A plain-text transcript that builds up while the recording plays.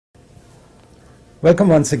Welcome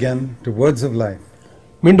once again to Words of Life.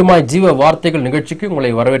 மீண்டுமாய் ஜீவ வார்த்தைகள் நிகழ்ச்சிக்கு உங்களை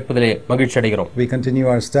வரவேற்பதிலே மகிழ்ச்சி அடைகிறோம். We continue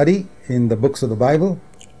our study in the books of the Bible.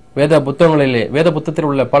 வேத புத்தகத்தில்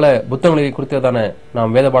உள்ள பல புத்தகங்களை குறித்ததான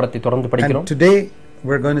நாம் வேத பாடத்தை தொடர்ந்து படிக்கிறோம். And today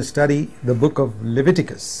we're going to study the book of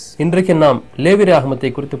Leviticus. இன்றைக்கு நாம்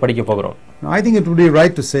லேவியராகமத்தை குறித்து படிக்க போகிறோம். Now, I think it would be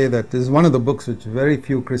right to say that this is one of the books which very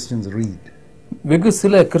few Christians read. வெகு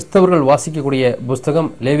சில கிறிஸ்தவர்கள் வாசிக்கக்கூடிய புத்தகம்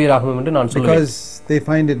லேவியராகமம் என்று நான் சொல்லுவேன். Because they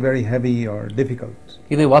find it very heavy or difficult.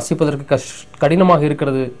 இது வாசிப்பதற்கு கடினமாக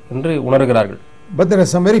இருக்கிறது என்று உணர்கிறார்கள். But there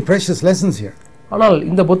are some very precious lessons here. ஆனால்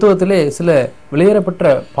இந்த புத்தகத்திலே சில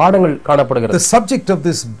விலையேறப்பட்ட பாடங்கள் காணப்படுகிறது. The subject of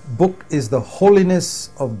this book is the holiness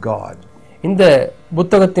of God. இந்த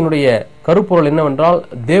புத்தகத்தினுடைய கருப்பொருள் என்னவென்றால்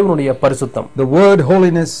தேவனுடைய பரிசுத்தம். The word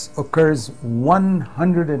holiness occurs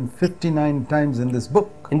 159 times in this book.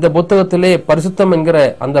 இந்த புத்தகத்திலே பரிசுத்தம் என்கிற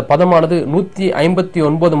அந்த பதமானது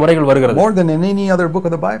 159 முறைகள் வருகிறது. More than in any other book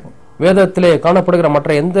of the Bible. வேதத்திலே காணப்படுகிற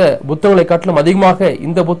மற்ற எந்த புத்தகங்களை காட்டிலும் அதிகமாக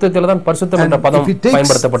இந்த புத்தகத்திலே தான் பரிசுத்தம் என்ற பதம்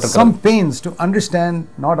பயன்படுத்தப்பட்டிருக்கிறது. Some pains to understand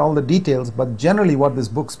not all the details but generally what this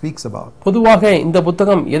book speaks about. பொதுவாக இந்த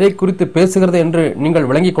புத்தகம் எதை குறித்து பேசுகிறது என்று நீங்கள்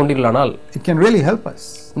விளங்கிக் கொண்டீர்களானால் it can really help us.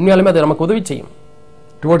 உண்மையாலுமே அது நமக்கு உதவி செய்யும்.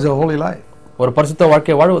 Towards a holy life. ஒரு பரிசுத்த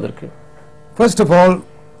வாழ்க்கை வாழ்வதற்கு. First of all,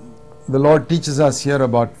 the Lord teaches us here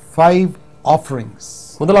about 5 offerings.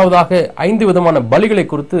 முதலாவதாக 5 விதமான பலிகளை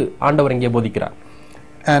குறித்து ஆண்டவர் இங்கே போதிக்கிறார்.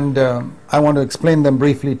 And I want to explain them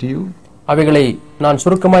briefly to you. அவைகளை நான்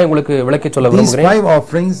சுருக்கமாக உங்களுக்கு விளக்கிச் சொல்ல விரும்புகிறேன். These 5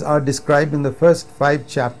 offerings are described in the first 5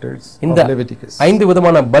 chapters of Leviticus. 5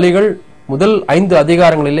 விதமான பலிகள் முதல் 5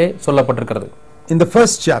 அதிகாரங்களிலே சொல்லப்பட்டிருக்கிறது. In the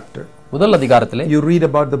first chapter, முதல் அதிகாரத்திலே you read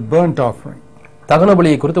about the burnt offering. தகன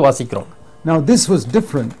பலியை குறித்து வாசிக்கிறோம். Now this was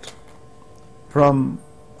different from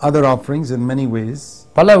other offerings in many ways.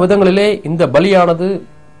 பல விதங்களிலே இந்த பலியானது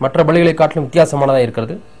மற்ற பலிகளை காட்டிலும் வித்தியாசமானதாக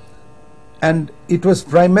இருக்கிறது. And it was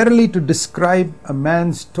primarily to describe a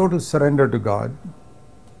man's total surrender to God.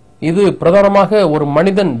 இது பிரதானமாக ஒரு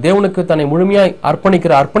மனிதன் தேவனுக்கு தன்னை முழுமையாய்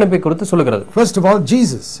அர்ப்பணிக்கிற அர்ப்பணிப்பை குறித்து சொல்கிறது. First of all,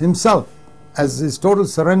 Jesus himself as his total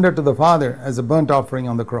surrender to the Father as a burnt offering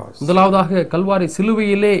on the cross. முதலாவதாக கல்வாரி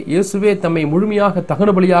சிலுவையிலே இயேசுவே தம்மை முழுமையாக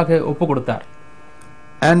தகன பலியாக ஒப்புக்கொடுத்தார்.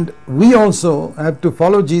 And we also have to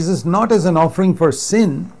follow Jesus not as an offering for sin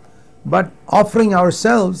but offering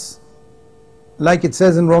ourselves like it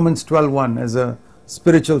says in Romans 12:1 as a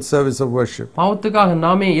spiritual service of worship. பாவத்துக்காக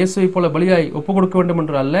நாமே இயேசுவை போல பலியாய் ஒப்புக்கொடுக்க வேண்டும்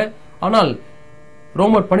என்று அல்ல, ஆனால்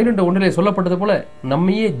ரோமர் 12:1 சொல்லப்பட்டது போல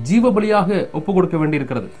நம்மையே ஜீவ பலியாக ஒப்புக்கொடுக்க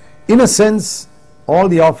வேண்டியிருக்கிறது. In a sense, all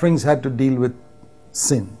the offerings had to deal with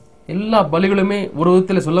sin. எல்லா பலிகளுமே ஒரு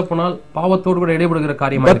விதத்தில் சொல்லப்போனால் பாவத்தோடு கூட இடைபடுகிற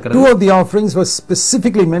காரியமாக இருக்கிறது. But 2 of the offerings were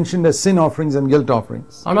specifically mentioned as sin offerings and guilt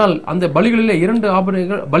offerings. ஆனால் அந்த பலிகளிலே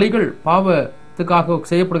 2 பலிகள் பாவத்துக்காக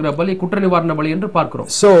செய்யப்படுகிற பலி, குற்ற நிவாரண பலி என்று பார்க்கிறோம்.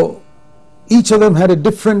 So each of them had a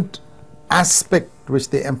different aspect which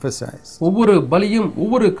they emphasized. ஒவ்வொரு பலியும்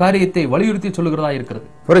ஒவ்வொரு காரியத்தை வலியுறுத்தி சொல்லுகிறதா இருக்கிறது.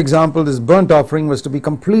 For example, this burnt offering was to be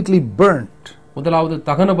completely burnt. முதலாவது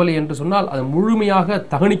தகன பலி என்று சொன்னால் அது முழுமையாக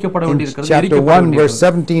தகனிக்கப்பட வேண்டியிருக்கிறது. Chapter 1 verse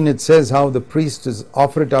 17 it says how the priest is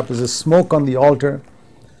offer it up as a smoke on the altar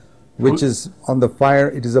which is on the fire.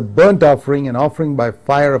 It is a burnt offering, an offering by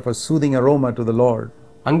fire of a soothing aroma to the Lord.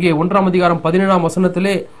 அங்கே 1ஆம் அதிகாரம் 17ஆம்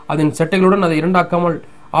வசனத்திலே அதன் சட்டைகளுடன் அதை இரண்டாக்காமல்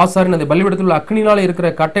ஆசாரியன் அதை பலிபீடத்தில் உள்ள அக்கினியினாலே இருக்கிற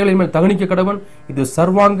கட்டைகளின் மேல் தகனிக்க கடவன். இது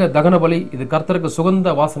சர்வாங்க தகன பலி, இது கர்த்தருக்கு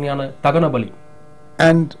சுகந்த வாசனையான தகன பலி.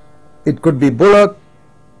 And it could be bullock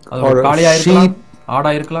or a sheep,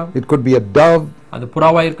 ஆடா இருக்கலாம், it could be a dove, அது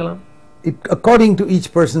புறாவா இருக்கலாம். it according to each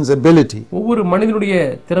person's ability. ஒவ்வொரு மனிதனுடைய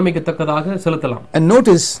திறமைக்கு தக்கதாக செலுத்தலாம். And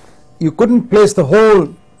notice you couldn't place the whole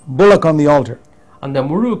bullock on the altar. அந்த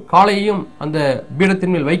முழு காளையையும் அந்த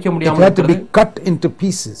பீடத்தின் மேல் வைக்க முடியாமல் it had to be cut into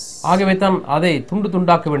pieces. ஆகவே தான் அதை துண்டு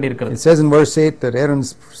துண்டாக்க வேண்டியிருக்கிறது. It says in verse 8 that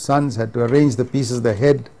Aaron's sons had to arrange the pieces, the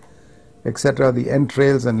head, etc., the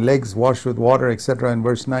entrails and legs washed with water, etc., in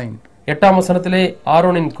verse 9. 8ஆம் வசனத்திலே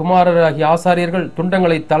ஆரோனின் குமாரராகிய ஆசாரியர்கள்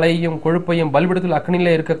துண்டங்களை தலையையும் கொழுப்பையும் பலிபீடத்தில்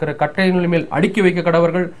அக்கினியிலே இருக்கிற கட்டைகளின் மேல் அடுக்கி வைக்க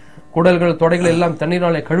கடவர்கள், குடல்கள் தொடைகள் எல்லாம்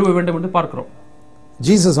தண்ணீராலே கழுவ வேண்டும் என்று பார்க்கிறோம்.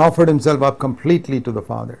 Jesus offered himself up completely to the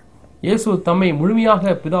Father. இயேசு தம்மை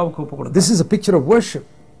முழுமையாக பிதாவுக்கு ஒப்புக்கொடுத்தார். This is a picture of worship.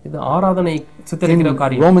 இது ஆராதனை சித்தரிக்கிற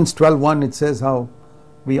காரியம். Romans 12:1 it says how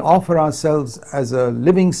we offer ourselves as a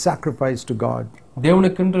living sacrifice to God.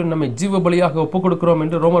 தேவனுக்கென்று நம்மை ஜீவ பலியாக ஒப்புக்கொடுக்கிறோம்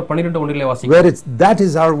என்று ரோமர் 12:1 வாசிக்கிறோம். Where that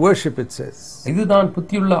is our worship, it says. இதுதான்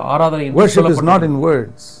புத்தியுள்ள ஆராதனை என்று worship is not in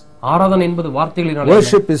words. ஆராதனை என்பது வார்த்தைகளினாலே.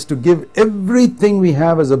 Worship is to give everything we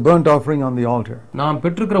have as a burnt offering on the altar. நாம்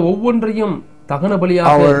பெற்றிருக்கிற ஒவ்வொன்றையும் தகன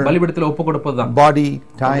பலியாக பலிபீடத்தில் ஒப்புக்கொடுப்பதுதான். Body,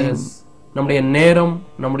 time, நம்முடைய நேரம்,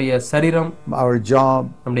 நம்முடைய சரீரம், our job,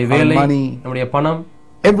 நம்முடைய வேலை, நம்முடைய பணம்,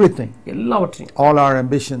 everything, எல்லாவற்றையும், all our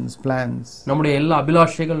ambitions, plans, நம்முடைய எல்லா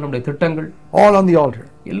அபிலாஷைகள், நம்முடைய திட்டங்கள் all on the altar.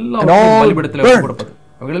 எல்லாவற்றையும் பலிபீடத்திலே வைக்கப்பட்டது.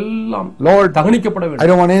 அவைகள் எல்லாம் Lord, தகனிக்கப்பட வேண்டும். I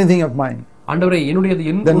don't want anything of mine. ஆண்டவரே, என்னுடையது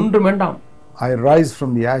ஒன்றும் வேண்டாம். I rise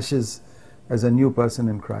from the ashes as a new person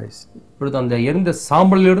in Christ. இப்பொழுது அந்த எரிந்த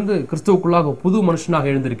சாம்பலிலிருந்து கிறிஸ்துவுக்குள்ளாக புது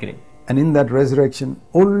மனுஷனாக எழுந்திருக்கிறேன். And in that resurrection,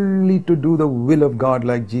 only to do the will of God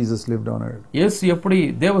like Jesus lived on earth. இயேசு எப்படி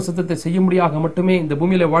தேவ சித்தத்தை செய்யும்படியாக மட்டுமே இந்த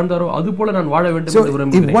பூமியிலே வாழ்ந்தாரோ அதுபோல நான் வாழ வேண்டும் என்று So if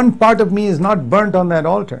விரும்புகிறேன். one part of me is not burnt on that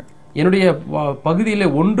altar, என்னுடைய பகுதியிலே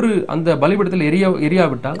ஒன்று அந்த பலிபீடத்தில்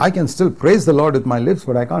எரியாவிட்டால், I can still praise the Lord with my lips,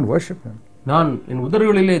 but I can't worship Him. நான் என்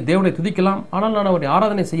உதடுகளிலே தேவனை துதிக்கலாம், ஆனால் நான் அவரை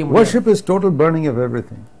ஆராதனை செய்ய முடியாது. Worship is total burning of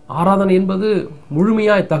everything. ஆராதனை என்பது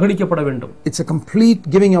முழுமையாய் தகனிக்கப்பட வேண்டும். It's a complete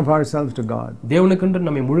giving of ourselves to God. தேவனுக்கென்று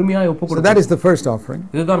நம்மை முழுமையாய் So ஒப்புக்கொடுக்க. that is the first offering.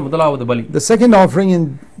 இதுதான் முதலாவது பலி. The second offering in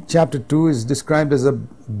chapter 2 is described as a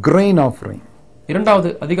grain offering.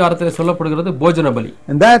 இரண்டாவது அதிகாரத்தில் சொல்லப்படுகிறது போஜன பலி.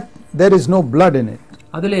 And that there is no blood in it.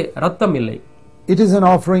 அதிலே இரத்தம் இல்லை. It is an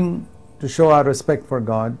offering to show our respect for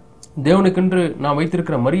God, தேவனுக்கென்று நாம்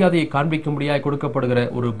வைத்திருக்கிற மரியாதையை காண்பிக்கும்படியாய் கொடுக்கப்படுகிற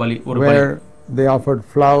ஒரு பலி. where they offered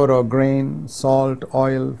flour or grain, salt,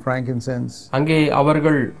 oil, frankincense. அங்கே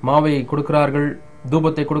அவர்கள் மாவை கொடுக்கிறார்கள்,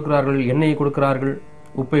 தூபத்தை கொடுக்கிறார்கள், எண்ணெயை கொடுக்கிறார்கள்,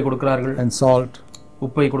 உப்பை கொடுக்கிறார்கள், And salt.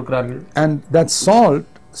 உப்பை கொடுக்கிறார்கள். And that salt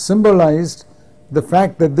symbolized the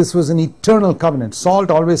fact that this was an eternal covenant. Salt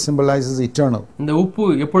always symbolizes eternal. இந்த உப்பு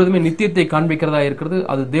எப்பொழுதுமே நித்தியத்தை காண்பிக்கிறதா இருக்கிறது.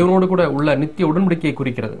 அது தேவனோடு கூட உள்ள நித்திய உடன்படிக்கையை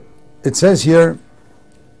குறிக்கிறது. It says here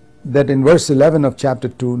that in verse 11 of chapter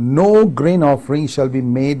 2, no grain offering shall be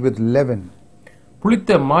made with leaven.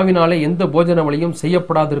 புளித்த மாவினாலே எந்த போஜன பலியும்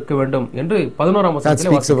செய்யப்படாதிருக்க வேண்டும் என்று 11ஆம் That வசனத்திலே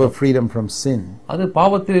speaks of வாசிக்கிறோம். a freedom from sin. அது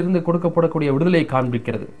பாவத்திலிருந்து கொடுக்கப்படக்கூடிய விடுதலையை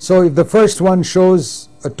காண்பிக்கிறது. So if the first one shows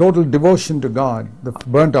a total devotion to God, the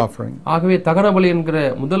burnt offering, ஆகவே தகன பலி என்கிற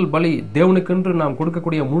முதல் பலி தேவனுக்கென்று நாம்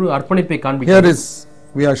கொடுக்கக்கூடிய முழு அர்ப்பணிப்பை here காண்பிக்கிறது. is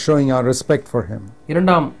we are showing our respect for Him.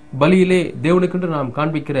 இரண்டாம் பலியிலே தேவனுக்கென்று நாம்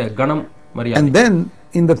காண்பிக்கிற கணம், மரியாதை. And then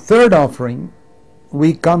in the third offering,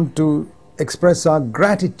 we come to express our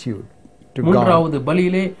gratitude to God. மூன்றாவது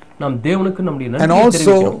பலியிலே நாம் தேவனுக்கு நம்முடைய And நன்றியை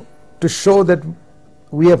தெரிவிக்கிறோம். also to show that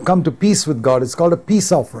we have come to peace with God. It's called a peace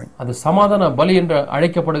offering. அது சமாதான பலி என்று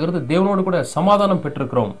அழைக்கப்படுகிறது. தேவனோடு கூட சமாதானம்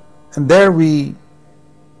பெற்றிருக்கிறோம். And there we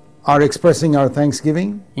are expressing our thanksgiving,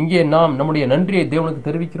 இங்கே நாம் நம்முடைய நன்றியை தேவனுக்கு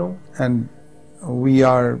தெரிவிக்கிறோம். and we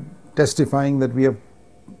are testifying that we have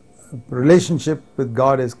relationship with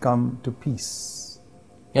God has come to peace.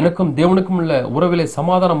 எனக்கும் தேவனுக்கும் உள்ள உறவிலே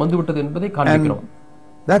சமாதானம் வந்துவிட்டது என்பதை காண்பிக்கிறோம்.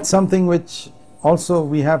 That's something which also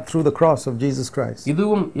we have through the cross of Jesus Christ.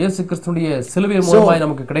 இதுவும் இயேசு கிறிஸ்துவின் சிலுவை மூலமாய்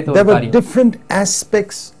நமக்கு கிடைத்த There ஒரு were காரியம். different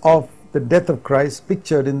aspects of the death of Christ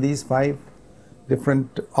pictured in these 5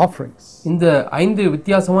 different offerings. இந்த 5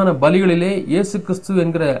 வித்தியாசமான பலிகளிலே இயேசு கிறிஸ்து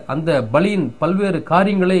என்கிற அந்த பலியின் பல்வேறு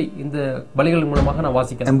காரியங்களை இந்த பலிகள் மூலமாக நான்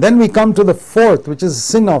வாசிக்கிறேன். And then we come to the fourth, which is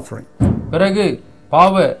sin offering, பிறகு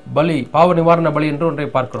பாவ பலி, பாவ நிவாரண பலி என்று ஒன்றை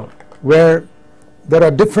பார்க்கிறோம். where there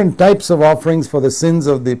are different types of offerings for the sins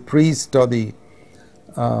of the priest or the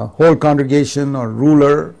whole congregation or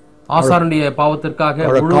ruler ஆசாரனுடைய பாவத்திற்காக,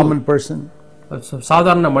 or a முழு common person.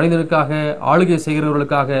 சாதாரண மனிதனுக்காக, ஆளுகை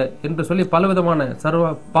செய்கிறவர்களுக்காக என்று சொல்லி பலவிதமான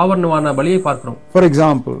சர்வ பாவ பலியை பார்க்கிறோம். For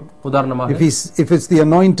example, உதாரணமாக if it's the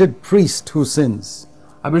anointed priest who sins,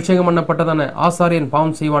 அபிஷேகம் பண்ணப்பட்டதான ஆசாரியன்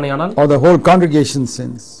பாவம் செய்வானேயானால், or the whole congregation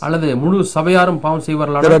sins, அல்லது முழு சபையாரும் பாவம் there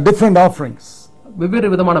செய்வார்களானால், are different offerings.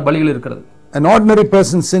 வெவ்வேறு விதமான பலிகள் இருக்கிறது. An ordinary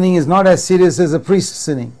person sinning is not as serious as a priest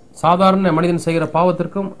sinning. சாதாரண மனிதன் செய்கிற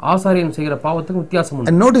பாவத்திற்கும் ஆசாரியன் செய்கிற பாவத்துக்கும் வித்தியாசம் உண்டு.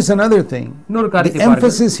 And notice another thing. இன்னொரு The காரியத்தை பாருங்கள்.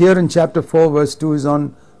 emphasis here in chapter 4 verse 2 is on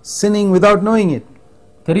sinning without knowing it.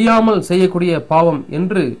 தெரியாமல் செய்யக்கூடிய பாவம்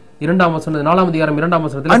என்று 2ஆம் வசனம் 4ஆம் அதிகாரம் 2ஆம்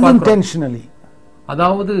வசனத்தில் பார்க்கிறோம். Unintentionally.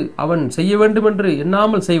 அதாவது அவன் செய்ய வேண்டும் என்று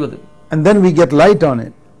எண்ணாமல் செய்வது. And then we get light on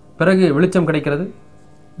it. பிறகு வெளிச்சம் கிடைக்கிறது.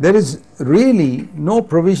 There is really no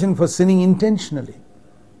provision for sinning intentionally.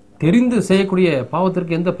 தெரிந்து செய்யக்கூடிய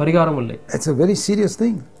பாவத்திற்கு எந்த பரிகாரமும் இல்லை. It's a very serious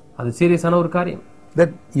thing. அது சீரியஸான ஒரு காரியம்.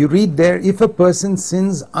 That you read there, if a person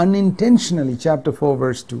sins unintentionally, chapter 4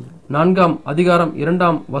 verse 2. 4ஆம் அதிகாரம்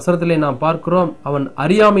 2ஆம் வசனத்திலே நாம் பார்க்கிறோம், அவன்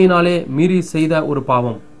அறியாமையினாலே மீறி செய்த ஒரு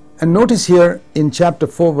பாவம். And notice here in chapter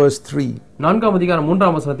 4 verse 3. 4ஆம் அதிகாரம்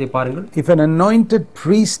 3ஆம் வசனத்தை பாருங்கள். If an anointed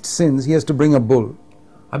priest sins, he has to bring a bull.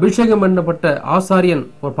 அபிஷேகம் பண்ணப்பட்ட ஆசாரியன்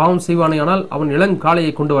ஒரு பாவம் செய்வானேயானால் அவன்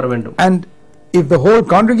இளங்காளையை கொண்டு வர வேண்டும். And if the whole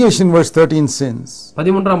congregation, verse 13, sins,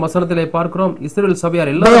 13ஆம் வசனத்திலே பார்க்கிறோம், இஸ்ரவேல் சபையார்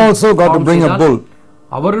they எல்லாரும் also got to bring a bull.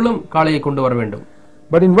 அவர்களும் காளையை கொண்டு வர வேண்டும்.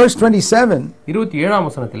 But in verse 27, 27ஆம்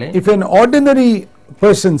வசனத்திலே, if an ordinary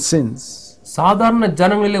person sins, சாதாரண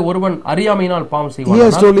ஜனங்களிலே ஒருவன் அறியாமையினால் பாவம் he has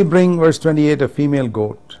செய்வானால் to only bring, verse 28, a female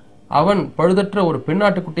goat. அவன் பழுதற்ற ஒரு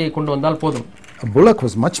பெண்ணாட்டுக்குட்டியை கொண்டு வந்தால் போதும். A bullock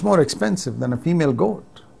was much more expensive than a female goat.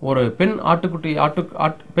 ஒரு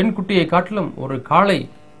பெண் குட்டியை காட்டிலும் ஒரு காளை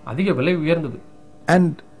அதிக விலை உயர்ந்தது.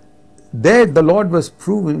 And there the Lord was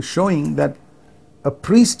showing that a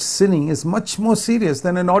priest sinning is much more serious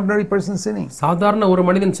than an ordinary person sinning. சாதாரண ஒரு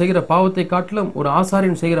மனிதன் செய்கிற பாவத்தை காட்டிலும் ஒரு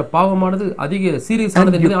ஆசாரியன் செய்கிற பாவமானது அதிக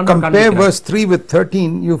சீரியஸானது என்பதை ஆண்டவர் காண்பிக்கிறார். காண்பிக்கிறார். Verse 3 with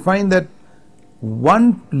 13 you find that one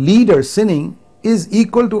leader sinning is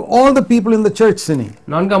equal to all the people in the church sinning.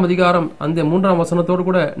 நான்காம் அதிகாரம் அந்த மூன்றாம் வசனத்தோடு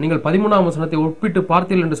கூட நீங்கள் 13ஆம் வசனத்தை ஒப்பிட்டு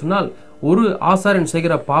பார்த்தீர்கள் என்று சொன்னால் ஒரு ஆசாரியன்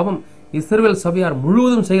செய்கிற பாவம் இஸ்ரவேல் சபையார்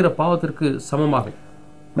முழுவதும் செய்கிற பாவத்திற்கு சமமாகும்.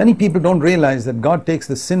 Many people don't realize that God takes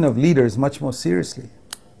the sin of leaders much more seriously.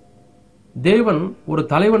 தேவன் ஒரு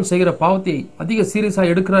தலைவன் செய்கிற பாவத்தை அதிக சீரியஸா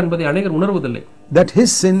எடுக்கிறார் என்பதை அநேகர் உணர்வதில்லை. That his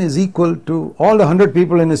sin is equal to all the 100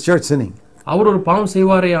 people in his church sinning. அவர் ஒரு பாவம்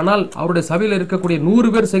செய்வாரே ஆனால் அவருடைய சபையில் இருக்கக்கூடிய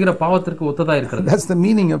 100 பேர் செய்கிற பாவத்திற்கு ஒத்ததா இருக்கிறது. That's the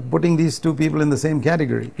meaning of putting these two people in the same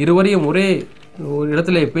category. இருவரையும் ஒரே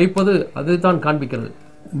இடத்திலே வைப்பது அதுதான் காண்பிக்கிறது.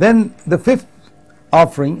 Then the fifth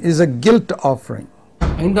offering is a guilt offering.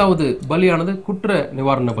 ஐந்தாவது பலியானது குற்ற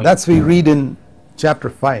நிவாரண பலி. That's we read in chapter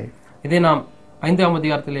 5. இதை நாம் 5ஆம்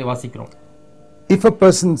அதிகாரத்திலே வாசிக்கிறோம். If a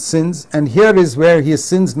person sins, and here is where he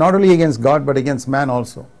sins not only against God but against man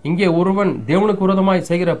also. இங்கே ஒருவன் தேவனுக்கு விரோதமாய்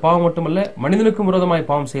செய்கிற பாவம் மட்டுமல்ல மனிதனுக்கும் விரோதமாய்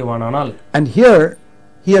பாவம் செய்வானானால் And here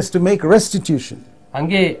he has to make restitution.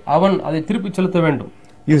 அங்கே அவன் அதை திருப்பி செலுத்த வேண்டும்.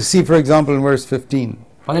 You see for example in verse 15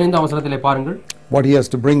 15ஆம் வசனத்திலே பாருங்கள் what he has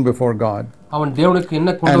to bring before God. அவன் தேவனுக்கு என்ன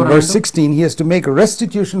கொண்டு And வர verse வேண்டும்? 16 he has to make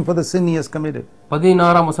restitution for the sin he has committed.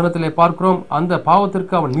 16ஆம் வசனத்திலே பார்க்கிறோம் அந்த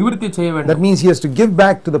பாவத்திற்கு அவன் நிவிர்த்தி செய்ய வேண்டும். That means he has to give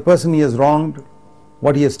back to the person he has wronged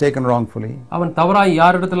what he has taken wrongfully. அவன் தவறாய்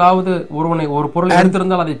யாரிடத்திலாவது ஒரு பொருளை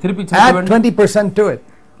எடுத்திருந்தால் அதை திருப்பி செலுத்த Add வேண்டும். 20% to it.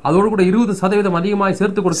 அதோடு கூட 20% அதிகமாய்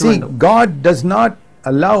சேர்த்து கொடுக்க See, வேண்டும். God does not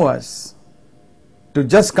allow us to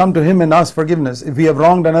just come to him and ask forgiveness if we have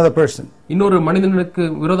wronged another person. இன்னொரு மனிதனுக்கு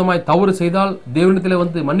விரோதமாய் தவறு செய்தால் தேவனிடத்திலே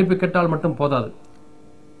வந்து மன்னிப்பு கேட்டால் மட்டும் போதாது.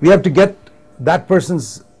 We have to get that person's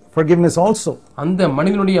forgiveness also. அந்த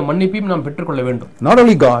மனிதனுடைய மன்னிப்பையும் நாம் பெற்றுக்கொள்ள வேண்டும். Not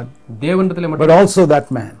only God, தேவனிடத்திலே but மட்டும் also that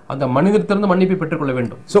man. அந்த மனிதனிடத்திலிருந்து மன்னிப்பை பெற்றுக்கொள்ள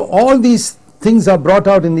வேண்டும். So all these things are brought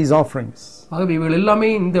out in these offerings. ஆகவே இவைகள் எல்லாமே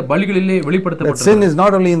இந்த பலிகளிலே That வெளிப்படுத்தப்பட்டது. sin is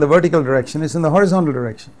not only in the vertical direction, it's in the horizontal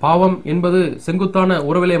direction. பாவம் என்பது செங்குத்தான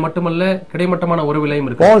உறவிலே மட்டுமல்ல கிடைமட்டமான உறவிலேயும்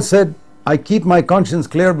இருக்கு. Paul said, I keep my conscience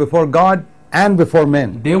clear before God and before men.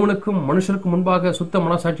 தேவனுக்கும் மனுஷருக்கும் முன்பாக சுத்த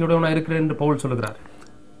மனசாட்சியுடையவனாய் இருக்கிறேன் என்று பவுல் சொல்கிறார்.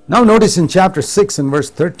 Now notice in chapter 6 and verse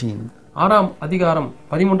 13. 6ஆம் அதிகாரம்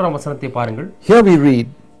 13ஆம் வசனத்தை பாருங்கள். Here we read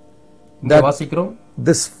இங்கே வாசிக்கிறோம்.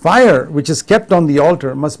 this fire which is kept on the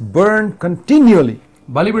altar must burn continually.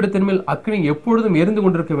 பலிபீடத்தின் மேல் அக்கினி எப்பொழுதும் எரிந்து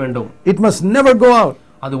கொண்டிருக்க வேண்டும். It must never go out.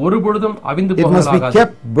 அது ஒருபொழுதும் அவிந்து It must be போகாது.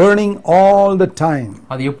 kept burning all the time.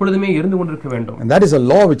 அது எப்பொழுதுமே எரிந்து கொண்டிருக்க வேண்டும். And that is a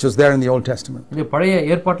law which was there in the Old Testament. இது பழைய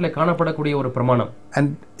ஏற்பாட்டிலே காணப்படக்கூடிய ஒரு பிரமாணம். And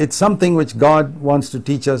it's something which God wants to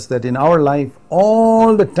teach us, that in our life,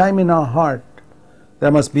 all the time in our heart,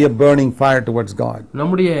 there must be a burning fire towards God.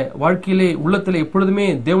 நம்முடைய வாழ்க்கையிலே உள்ளத்திலே எப்பொழுதுமே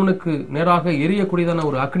தேவனுக்கு நேராக எரியக்கூடியதான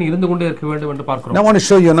ஒரு அக்கினி இருந்து கொண்டே இருக்க வேண்டும் என்று பார்க்கிறோம். Now I want to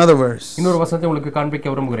show you another verse. இன்னொரு வசனத்தை உங்களுக்கு காண்பிக்க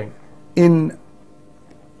விரும்புகிறேன். In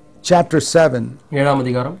chapter 7 7ஆம்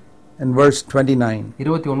அதிகாரம் and verse 29.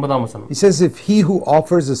 29ஆம் வசனம். He says, if he who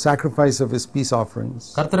offers the sacrifice of his peace offerings,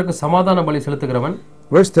 கர்த்தருக்கு சமாதான பலி செலுத்துகிறவன்,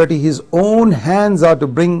 verse 30, his own hands are to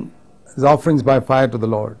bring his offerings by fire to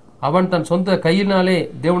the Lord. அவன் தன் சொந்த கையினாலே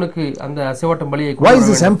தேவனுக்கு அந்த அசைவாட்டம் பலியை கொண்டு Why வர is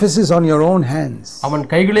this வேண்டும். emphasis on your own hands? அவன்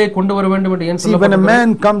கைகளே கொண்டு வர வேண்டும் என்று ஏன் See, when a சொல்லப்படுகிறது? man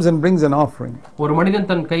comes and brings an offering, ஒரு மனிதன்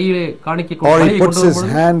தன் கையிலே காணிக்கை or he பலியை puts கொண்டு his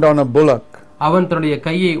வரும்போது hand on a bullock, அவன் தன்னுடைய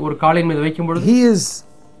கையை ஒரு காலின் மீது வைக்கும் பொழுது he is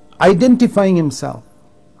identifying himself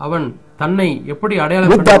அவன் தன்னை எப்படி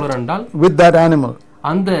அடையாளம் கண்டுகொள்கிறான் என்றால் with that animal.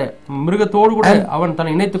 அந்த மிருகத்தோடு கூட அவன்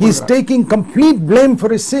தன்னை இணைத்துக் He is கொள்கிறான். taking complete blame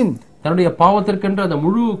for his sin. தன்னுடைய பாவத்திற்கென்று அந்த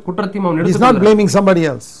முழு குற்றத்தையும் அவன் He is not எடுத்துக்கொள்கிறான். blaming somebody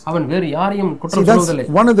else. அவன் வேறு யாரையும் See, குற்றம் that's சொல்வதில்லை.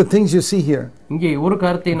 one of the things you see here. இங்கே ஒரு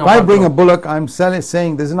கருத்தை If நாம் I bring a பார்க்கிறோம். bullock, I'm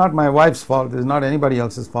saying this is not my wife's fault, this is not anybody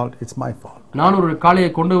else's fault, it's my fault. நான் ஒரு காளையை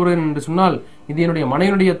கொண்டு வருகிறேன் என்று சொன்னால் இது என்னுடைய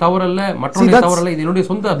மனைவியுடைய தவறல்ல, மற்றவருடைய that's- தவறல்ல, இது என்னுடைய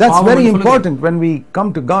சொந்த That's பாவம் very என்று சொல்லுகிறேன். important when we come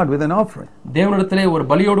to God with an offering. தேவனிடத்திலே ஒரு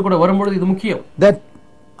பலியோடு கூட வரும்பொழுது இது முக்கியம். That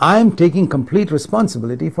I am taking complete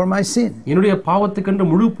responsibility for my sin. என்னுடைய பாவத்துக்கென்று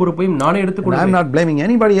முழு பொறுப்பையும் நானே And I am எடுத்துக்கொள்கிறேன். not blaming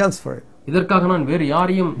anybody else for it. இதற்காக நான் வேறு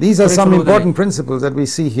யாரையும் These are குறை some சொல்வதில்லை. important principles that we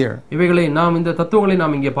see here. இவைகளை நாம் இந்த தத்துவங்களை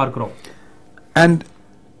நாம் இங்கே பார்க்கிறோம். And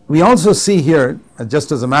we also see here,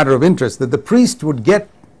 just as a matter of interest, that the priest would get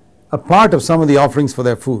a part of some of the offerings for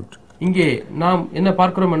their food. இங்கே நாம் என்ன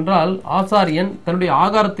பார்க்கிறோம் என்றால் ஆசாரியன் தன்னுடைய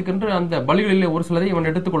ஆகாரத்துக்கென்று அந்த பலிகளிலே ஒரு சிலதை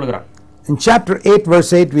இவன் எடுத்துக்கொள்கிறான். In chapter 8 verse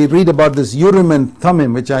 8 we read about this Urim and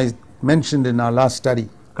Thummim which I mentioned in our last study.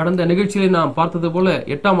 கடந்த நிகழ்ச்சியிலே நாம் பார்த்தது போல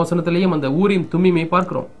 8ஆம் வசனத்திலேயும் அந்த ஊரீம் தும்மீமை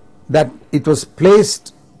பார்க்கிறோம். That it was placed,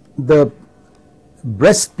 the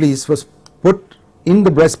breastpiece was put, in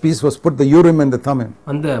the breastpiece was put the Urim and the Thummim.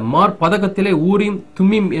 அந்த மார் பதக்கத்திலே ஊரீம்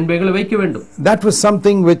தும்மீம் என்பவைகளை வைக்க வேண்டும். That was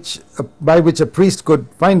something which by which a priest could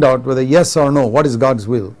find out whether yes or no, what is God's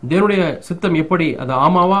will. தேவனுடைய சித்தம் எப்படி, அது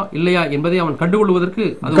ஆமாவா இல்லையா என்பதை அவன் கண்டுகொள்வதற்கு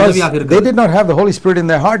அது உதவியாக இருக்கிறது. They did not have the Holy Spirit in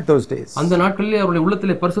their heart those days. அந்த நாட்களிலே அவருடைய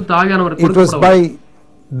உள்ளத்திலே பரிசுத்த ஆவியானவர் It was by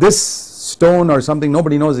this stone or something,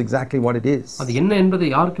 nobody knows exactly what it is. அது என்ன என்பது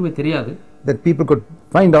யாருக்குமே தெரியாது. That people could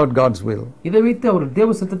find out God's will. இதை வைத்து அவர்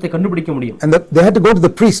தேவ சித்தத்தை கண்டுபிடிக்க முடியும். And that they had to go to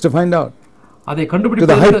the priest to find out. அதை To கண்டுபிடிக்க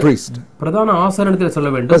the high priest. பிரதான ஆசாரியனிடத்தில்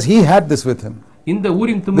சொல்ல வேண்டும். Because he had this with him. இந்த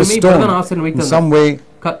ஊரின் தும்மீமை பிரதான ஆசாரியன் வைத்தார். Some way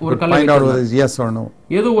ஒரு கல்லை find out whether it's yes or no.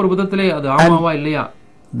 ஏதோ ஒரு விதத்திலே அது ஆமாவா இல்லையா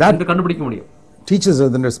என்று கண்டுபிடிக்க முடியும். Teaches us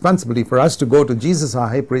the responsibility for us to go to Jesus our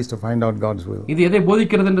high priest to find out God's will. இது எதை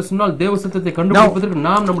போதிக்கிறது என்று சொன்னால் தேவ சித்தத்தை கண்டுபிடிப்பதற்கு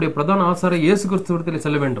நாம் நம்முடைய பிரதான ஆசாரியர் இயேசு கிறிஸ்துவிடத்தில்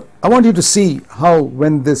செல்ல வேண்டும். I want you to see how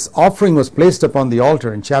when this offering was placed upon the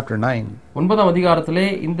altar in chapter 9. 9ஆம் அதிகாரத்திலே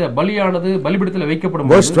இந்த பலியானது பலிபீடத்திலே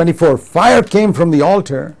வைக்கப்படும் Verse 24, fire came from the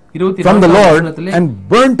altar from the Lord and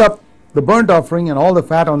burnt up the burnt offering and all the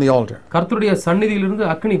fat on the altar. கர்த்தருடைய சந்நிதியிலிருந்து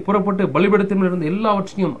அக்கினி புறப்பட்டு பலிபீடத்திலிருந்து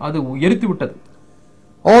எல்லாவற்றையும் அது எரித்து விட்டது.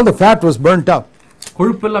 All the fat was burnt up.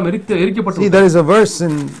 கொழுப்பெல்லாம் எரிக்கப்பட்டது. See, there is a verse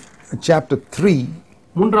in chapter 3.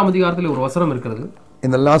 3ஆம் அதிகாரத்திலே ஒரு வசனம் இருக்கிறது.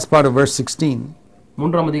 In the last part of verse 16.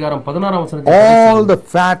 3ஆம் அதிகாரம் 16ஆம் வசனத்தில் all the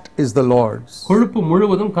fat is the Lord's. கொழுப்பு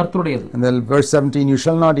முழுவதும் கர்த்தருடையது. And then verse 17, you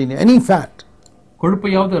shall not eat any fat.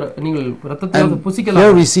 கொழுப்பையாவது நீங்கள் இரத்தத்தையாவது புசிக்கலாம்.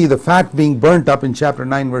 Here we see the fat being burnt up in chapter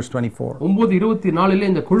 9 verse 24.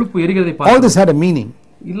 9:24 இந்த கொழுப்பு எரிகிறதை பார்க்கிறோம். All this had a meaning.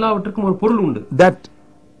 எல்லாவற்றுக்கும் ஒரு பொருள் உண்டு. That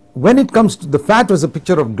when it comes to the fat was a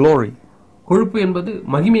picture of glory. கொழுப்பு என்பது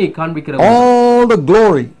மகிமையை காண்பிக்கிறது. All the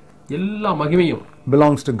glory எல்லா மகிமையும்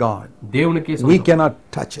belongs to God. தேவனுக்கே சொந்தம். We cannot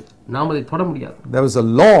touch it. நாம் அதை தொட முடியாது. There was a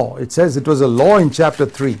law. It says it was a law in chapter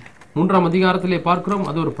 3. 3ஆம் அதிகாரத்திலே பார்க்கிறோம்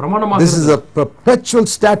அது ஒரு பிரமாணமாக This is a perpetual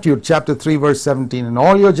statute, chapter 3 verse 17, in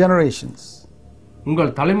all your generations.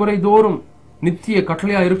 உங்கள் தலைமுறை தோறும் நித்திய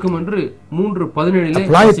கட்டளையா இருக்கும் என்று 3:17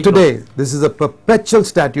 apply it today. This is a perpetual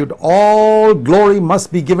statute. All glory must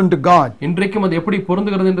be given to God. இன்றைக்கும் அது எப்படி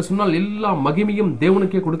பொருந்துகிறது என்று சொன்னால் எல்லா மகிமையும்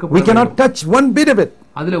தேவனுக்கே கொடுக்கப்படும். We cannot touch one bit of it.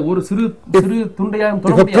 அதிலே ஒரு சிறு துண்டையாயும்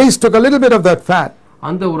தொட முடியாது. If a priest took a little bit of that fat,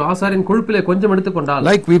 அந்த ஒரு ஆசாரியன் கொழுப்பிலே கொஞ்சம் எடுத்துக்கொண்டால்,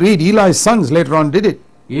 like we read Eli's sons later on did it,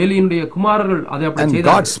 ஏலியினுடைய குமாரர்கள் அதை அப்படி and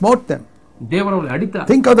செய்தார்கள். God smote them. தேவன் அவர்களை அடித்தார்.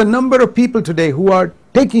 Think of the number of people today who are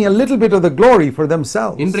taking a little bit of the glory for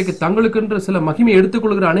themselves. இன்றைக்கு தங்களுக்கென்று சில மகிமையை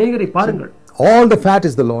எடுத்துக்கொள்கிற அநேகரை பாருங்கள். All the fat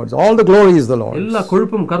is the Lord's, all the glory is the Lord's. எல்லா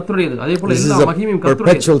கொழுப்பும் கர்த்தருடையது, அதேபோல எல்லா மகிமையும் கர்த்தருடையது.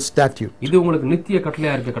 Perpetual statute. இது உங்களுக்கு நித்திய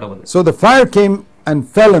கட்டளையா இருக்க கடவுள். So the fire came and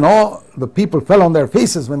fell, and all the people fell on their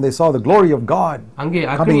faces when they saw the glory of God. அங்கே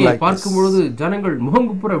அக்கினியை பார்க்கும் பொழுது ஜனங்கள்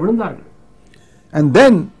முகங்குப்புற விழுந்தார்கள். And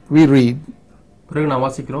then we read பிறகு நாம்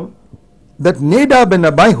வாசிக்கிறோம் that Nadab and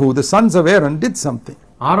Abihu, the sons of Aaron, did something.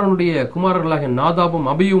 ஆரோனுடைய குமாரர்களாகிய நாதாபும்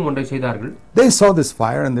அபியூவும் ஒன்றை செய்தார்கள். They saw this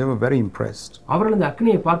fire and they were very impressed. அவர்கள் அந்த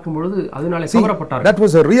அக்கினியை பார்க்கும் பொழுது அதனாலே கவரப்பட்டார்கள். That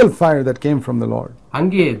was a real fire that came from the Lord.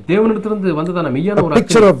 அங்கே தேவனிடத்திலிருந்து வந்ததான மெய்யான ஒரு அக்கினி. A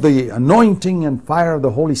picture of the anointing and fire of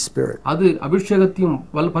the Holy Spirit. அது அபிஷேகத்தையும்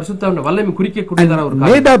பரிசுத்தாவின் வல்லமையும் குறிக்கக்கூடியதான ஒரு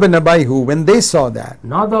காரியம். Nadab and Abihu, when they saw that,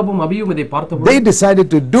 நாதாபும் அபியூவும் இதை பார்த்தபோது they decided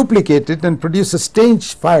to duplicate it and produce a strange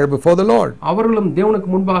fire before the Lord. அவர்களும்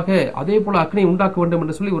தேவனுக்கு முன்பாக அதேபோல அக்கினியை உண்டாக்க வேண்டும்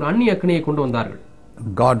என்று சொல்லி ஒரு அந்நிய அக்கினியை கொண்டு வந்தார்கள்.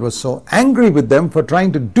 God was so angry with them for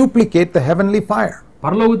trying to duplicate the heavenly fire.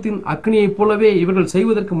 பரலோகத்தின் அக்கினியைப் போலவே இவர்கள்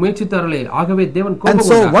செய்வதற்கு முயற்சித்தார்களே, ஆகவே தேவன் கோபப்பட்டார்.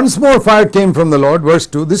 And so once more fire came from the Lord, verse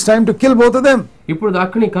 2, this time to kill both of them. இப்பொழுது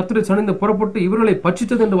அக்கினி கர்த்தரை சணிந்து புறப்பட்டு இவர்களை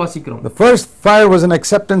பட்சித்தது என்று வாசிக்கிறோம். The first fire was an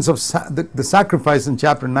acceptance of the sacrifice in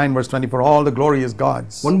chapter 9 verse 24, all the glory is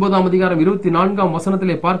God's. 9ஆம் அதிகாரம் 24ஆம்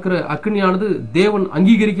வசனத்திலே பார்க்கிற அக்கினியானது தேவன்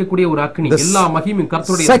அங்கீகரிக்கக்கூடிய ஒரு அக்கினி, எல்லா மகிமையும்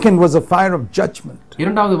கர்த்தருடையது. Second was a fire of judgment.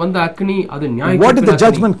 இரண்டாவது வந்த அக்கினி அது நியாயத்தீர்ப்பு. What did the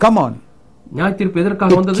judgment come on? நியாயத்தீர்ப்பு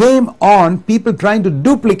எதற்காக வந்தது? It came on people trying to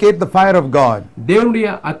duplicate the fire of God. தேவனுடைய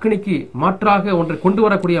அக்கினிக்கு மாற்றாக ஒன்றை கொண்டு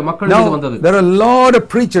வரக்கூடிய மக்கள் மீது வந்தது. There are a lot of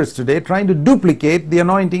preachers today trying to duplicate the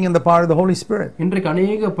anointing and the power of the Holy Spirit. இன்றைக்கு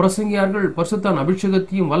अनेக பிரசங்கியார்கள் பரிசுத்த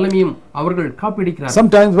அபிஷேகத்தையும் வல்லமையும் அவர்கள் காப்பிடிக்கிறார்கள்.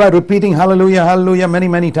 Sometimes by repeating hallelujah hallelujah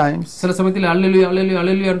many times. சில சமயத்தில் ஹalleluya hallelujah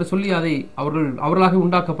hallelujah என்று சொல்லி அதை அவர்களாக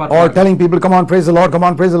உண்டாக்க பார்க்கிறார்கள். Or telling people come on praise the Lord, come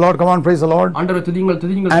on praise the Lord, come on praise the Lord. ஆண்டவரை துதியுங்கள்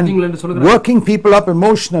துதியுங்கள் துதியுங்கள் என்று சொல்கிறார்கள். Working people up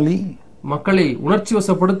emotionally. மக்களை உணர்ச்சி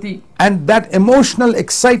வசப்படுத்தி, and that emotional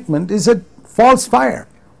excitement is a false fire.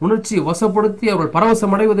 உணர்ச்சி வசப்படுத்தி அவர்கள்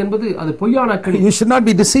பரவசம் அடைவது என்பது அது பொய்யான அக்கினி. You should not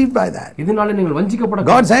be deceived by that. இதனால நீங்கள் வஞ்சிக்கப்பட.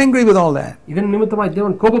 God's angry with all that. இதன் நிமித்தமாய்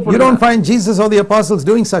தேவன் கோபப்படுகிறார். You don't find Jesus or the apostles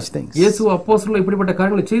doing such things. இயேசு அப்போஸ்தலர்கள் இப்படிப்பட்ட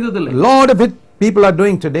காரியங்களை செய்ததில்லை. Lord of it people are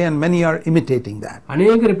doing today and many are imitating that.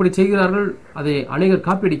 அநேகர் இப்படி செய்கிறார்கள், அதை அநேகர்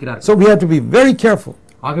காப்பியடிக்கிறார்கள். So we have to be very careful.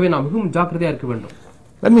 ஆகவே நாம் மிகவும் ஜாக்கிரதையா இருக்க வேண்டும்.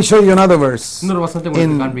 Let me show you another verse. இன்னொரு வசனத்தை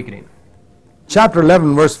உங்களுக்கு காண்பிக்கிறேன். Chapter 11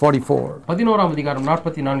 verse 44. 11ஆம் அதிகாரம்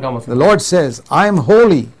 44ஆம் வசனம். The Lord says, I am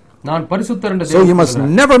holy. நான் பரிசுத்தர் என்று So you must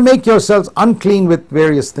never make yourselves unclean with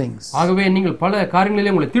various things. ஆகவே நீங்கள் பல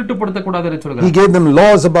காரியங்களிலே உங்களை தீட்டுப்படுத்த கூடாது என்று சொல்கிறார். He gave them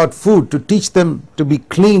laws about food to teach them to be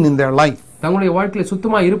clean in their life. தங்களுடைய வாழ்க்கையில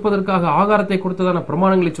சுத்தமாக இருப்பதற்காக ஆகாரத்தை கொடுத்ததான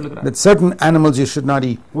பிரமாணங்களை சொல்கிறார். That certain animals you should not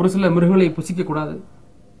eat. ஒரு சில மிருகங்களை புசிக்க கூடாது.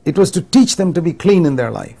 It was to teach them to be clean in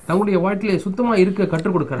their life. தங்களுடைய வாழ்க்கையில சுத்தமாக இருக்க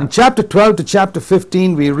கற்றுக் கொடுக்கிறார். In chapter 12 to chapter 15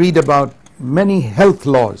 we read about many health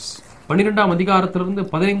laws. 12ஆம் அதிகாரத்திலிருந்து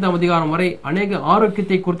 15ஆம் அதிகாரம் வரை अनेक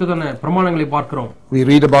ஆரோக்கியத்தை குறித்ததான பிரமாணங்களை பார்க்கிறோம். We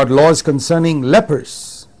read about laws concerning lepers.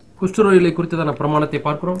 குஷ்டரோகிகளை குறித்ததான பிரமாணத்தை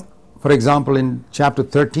பார்க்கிறோம். For example, in chapter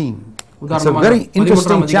 13, it's a very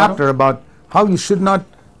interesting chapter about how you should not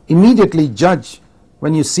immediately judge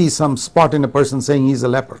when you see some spot in a person saying he's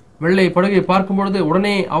a leper. வெள்ளை படகை பார்க்கும் பொழுது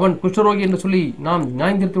உடனே அவன் குஷ்டரோகி என்று சொல்லி நாம்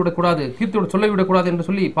நியாயம் தீர்த்து விட கூடாது, தீர்த்து சொல்ல விட கூடாது என்று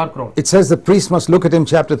சொல்லி பார்க்கிறோம். It says the priest must look at him,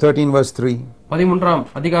 chapter 13 verse 3. 13ஆம்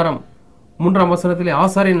அதிகாரம் 3ஆம் வசனத்திலே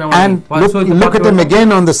ஆசாரியன் and look at him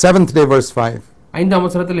again on the 7th day verse 5. 5ஆம்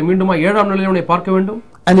வசனத்திலே மீண்டும் 7ஆம் நாளிலே அவனை பார்க்க வேண்டும்.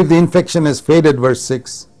 And if the infection has faded verse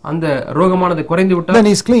 6, அந்த ரோகமானது குறைந்து விட்டால் then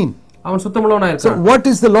he's clean. அவன் சுத்தமுள்ளவனாய் இருக்கான். So what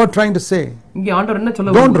is the Lord trying to say? இங்கே ஆண்டவர் என்ன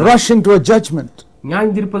சொல்ல Don't rush into a judgment.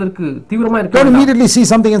 நியாயம் தீர்ப்பதற்கு தீவிரமாய் இருக்க Don't வேண்டாம். immediately see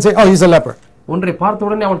something and say, oh, he's a leper. ஒன்றை பார்த்த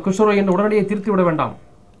உடனே அவன் குஷ்டரோகி என்று உடனடியே தீர்த்து விட வேண்டாம்.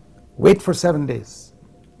 Wait for 7 days.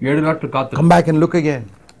 7 நாட்கள் காத்து. Come back and look again.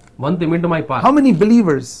 வந்து மீண்டுமாய் பார். How many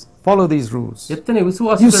believers follow these rules? எத்தனை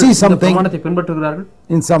விசுவாசிகள் இந்த பிரமாணத்தை பின்பற்றுகிறார்கள்?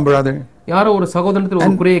 In some brother. யாரோ ஒரு சகோதரனிடத்தில்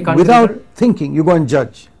ஒரு குறையை காண்கிறார்கள். Without thinking you go and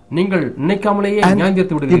judge. நீங்கள் நினைக்காமலேயே நியாயம்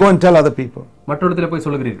தீர்த்து விடுவீர்கள். You go and tell other people. மற்றவரிடத்தில் போய்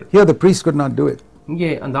சொல்கிறீர்கள். Here the priest could not do it. இங்கே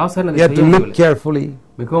அந்த ஆசாரியன் You have to look carefully.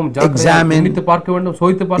 மிகவும் ஜாக்கிரதையாக நிமித்து பார்க்க வேண்டும்,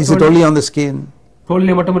 சோதித்து பார்க்க வேண்டும். Is it only on the skin?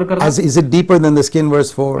 தோலிலே மட்டும் இருக்கிறதா? Is it deeper than the skin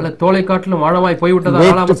verse 4? அல்ல தோலை காட்டிலும் ஆழமாய் போய் விட்டதா?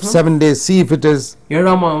 Wait 7 days, see if it is.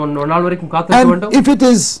 7ஆம் நாள் வரைக்கும் காத்திருக்க வேண்டும். If it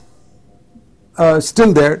is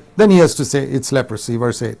still there, then he has to say it's leprosy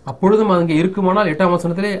verse 8. அப்பொழுதும் அங்கே இருக்குமானால் 8ஆம்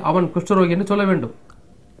வசனத்திலே அவன் குஷ்டரோகி என்று சொல்ல வேண்டும்.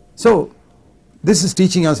 So this is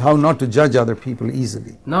teaching us how not to judge other people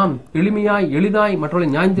easily. நாம் எளிதாய் மற்றவர்களை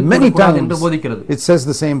நியாயம் தீர்க்க கூடாது என்று போதிக்கிறது. It says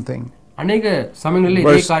the same thing. अनेक समयங்களில்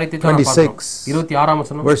இதே காரியத்தை தான் பார்க்கிறோம். 26ஆம்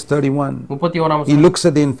வசனம், verse 31, 31ஆம் வசனம். He looks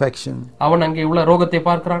at the infection. அவன் அங்கே உள்ள ரோகத்தை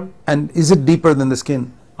பார்க்கிறான். And is it deeper than the skin?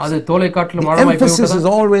 அது தோலை காட்டிலும் ஆழமாய் போய் விட்டதா? Emphasis is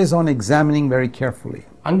always on examining very carefully.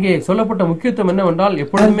 அங்கே சொல்லப்பட்ட முக்கியத்துவம் என்னவென்றால்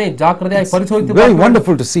எப்பொழுதுமே ஜாக்கிரதையாய் பரிசோதித்து பார்க்க. Very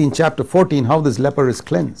wonderful to see in chapter 14 how this leper is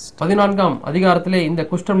cleansed. 14ஆம் அதிகாரத்திலே இந்த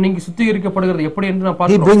குஷ்டம் நீங்கி சுத்திகரிக்கப்படுகிறது எப்படி என்று நாம்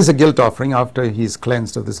பார்க்கிறோம். He brings a guilt offering after he is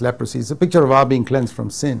cleansed of this leprosy. It's a picture of our being cleansed from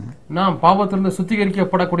sin. நாம் பாவத்திலிருந்து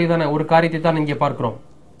சுத்திகரிக்கப்படக்கூடியதான ஒரு காரியத்தை தான் இங்கே பார்க்கிறோம்.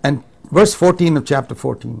 And verse 14 of chapter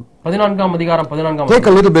 14. 14ஆம் அதிகாரம் 14ஆம்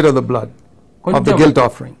Take a little bit of the blood of the guilt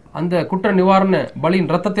offering. அந்த குற்ற நிவாரண பலியின்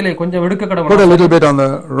இரத்தத்திலே கொஞ்சம் எடுக்க கடவுள். Put a little bit on the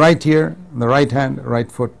right ear, the right hand, right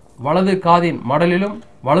foot. வலது காதின் மடலிலும்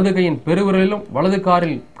வலது கையின் பெருவிரலிலும் வலது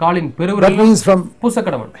காலின் பெருவிரலிலும். That means from பூச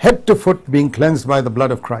கடவுள். head to foot being cleansed by the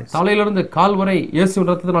blood of Christ. தலையிலிருந்து கால் வரை இயேசுவின்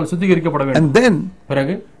இரத்தத்தினால் சுத்திகரிக்கப்பட வேண்டும். And then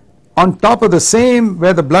பிறகு on top of the same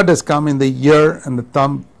where the blood has come in the ear and the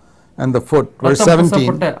thumb and the foot, verse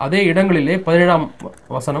 17, அதே இடங்களிலே 17ஆம்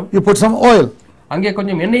வசனம், you put some oil. அங்கே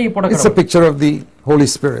கொஞ்சம் எண்ணெயை போட கடவுள். It's a picture of the Holy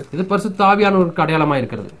Spirit. இது பரிசுத்த ஆவியானவருக்கு அடையாளமாய்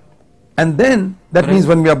இருக்கிறது. And then that means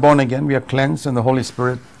when we are born again we are cleansed and the Holy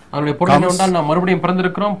Spirit. அவருடைய பொருள் என்னவென்றால் நாம் மறுபடியும்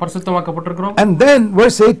பிறந்திருக்கிறோம், பரிசுத்தமாக்கப்பட்டிருக்கிறோம். And then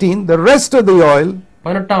verse 18, the rest of the oil,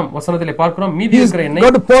 18ஆம் வசனத்திலே பார்க்கிறோம், மீதி இருக்கிற எண்ணெய்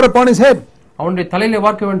God to pour upon his head. அவனுடைய தலையிலே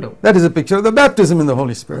வார்க்க வேண்டும். That is a picture of the baptism in the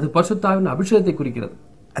Holy Spirit. அது பரிசுத்த ஆவியின் அபிஷேகத்தை குறிக்கிறது.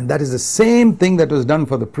 And that is the same thing that was done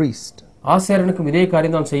for the priest. ஆசாரியனுக்கும் இதே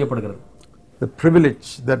காரியம் தான் செய்யப்படுகிறது. The privilege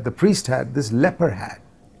that the priest had, this leper had.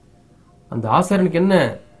 அந்த ஆசாரியனுக்கு என்ன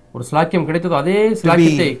ஒரு ஸ்லாக்கியம் கிடைத்ததோ அதே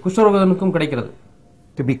ஸ்லாக்கியத்தை குஷ்டரோகிக்கும் கிடைக்கிறது.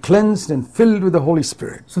 To be cleansed and filled with the Holy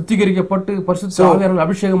Spirit. சுத்திகரிக்கப்பட்டு பரிசுத்த ஆவியானவரால்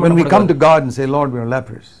அபிஷேகம் பண்ணப்படுகிறது. When we come to God and say, Lord, we are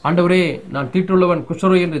lepers. ஆண்டவரே நான் தீட்டுள்ளவன்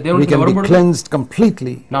குஷ்டரோகி என்று தேவனிடத்தில் வரும்போது we can be cleansed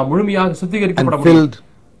completely. நாம் முழுமையாக சுத்திகரிக்கப்பட முடியும். And filled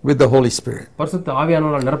with the Holy Spirit. பரிசுத்த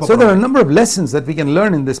ஆவியானவரால் நிரப்பப்பட. So there are a number of lessons that we can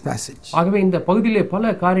learn in this passage. ஆகவே இந்த பகுதியிலே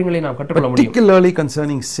பல காரியங்களை நாம் கற்றுக்கொள்ள முடியும். Particularly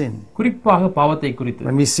concerning sin. குறிப்பாக பாவத்தை குறித்து.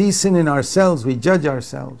 When we see sin in ourselves, we judge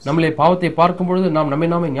ourselves. நம்மளே பாவத்தை பார்க்கும் பொழுது நாம் நம்மை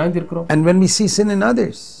நாமே நியாயம் தீர்க்கிறோம். And when we see sin in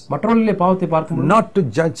others, மற்றவர்களிலே பாவத்தை பார்க்கும் பொழுது not to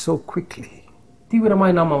judge so quickly.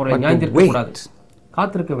 தீவிரமாய் நாம் அவரை நியாயம் தீர்க்க கூடாது.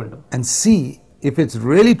 காத்திருக்க வேண்டும். And see if it's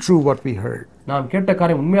really true what we heard. நாம் கேட்ட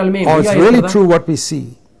காரியம் உண்மையாலுமே மெய்யாய் இருக்கிறதா? Or it's really true what we see.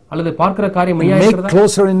 அல்லது பார்க்கிற காரியம் மெய்யா Make இருக்கிறதா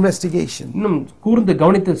closer investigation. இன்னும் கூர்ந்து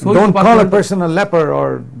கவனித்து Don't சோதித்து call a பார்க்க person a leper or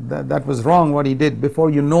that was wrong what he did before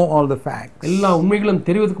you know all the facts. எல்லா உண்மைகளும்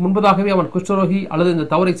தெரிவதற்கு முன்பதாகவே அவன் குஷ்டரோகி அல்லது இந்த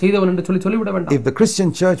தவறை செய்தவன் என்று சொல்லிவிட வேண்டாம். If the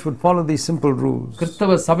Christian church would follow these simple rules,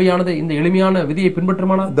 கிறிஸ்தவ சபையானது இந்த எளிமையான விதியை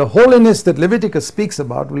பின்பற்றுமானால் the holiness that Leviticus speaks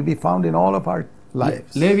about will be found in all of our lives.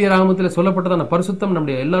 லேவியராகமத்திலே சொல்லப்பட்டதான பரிசுத்தம்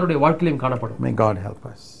நம்முடைய எல்லாருடைய வாழ்க்கையிலும் காணப்படும். May God help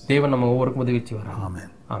us. தேவன் நம்ம ஒவ்வொருவருக்கும் உதவி செய்வார். Amen.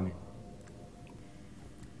 Amen.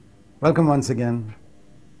 Welcome once again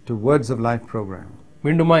to Words of Life program.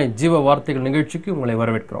 மீண்டுமாய் ஜீவ வார்த்தைகள் நிகழ்ச்சிக்கு உங்களை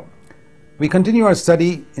வரவேற்கிறோம். We continue our study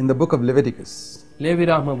in the book of Leviticus.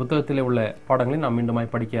 லேவியராகம புத்தகத்திலே உள்ள பாடங்களை நாம் மீண்டுமாய்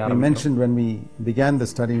படிக்க We ஆரம்பிக்கிறோம். mentioned when we began the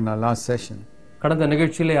study in our last session கடந்த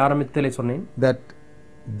நிகழ்ச்சியிலே ஆரம்பத்திலே சொன்னேன் that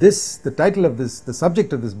the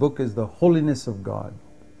subject of this book is the holiness of God.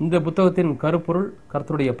 இந்த புத்தகத்தின் கருப்பொருள்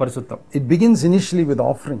கர்த்தருடைய பரிசுத்தம். It begins initially with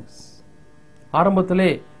offerings. ஆரம்பத்திலே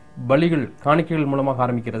பலிகள் காணிக்கைகள் மூலமாக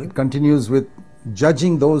ஆரம்பிக்கிறது. It continues with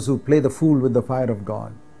judging those who play the fool with the fire of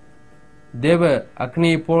God. தேவ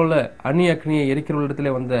அக்னியை போல அந்நிய அக்னியை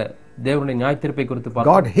எரிக்கிறவர்களிடத்திலே வந்த தேவனுடைய நியாயத்தீர்ப்பை குறித்து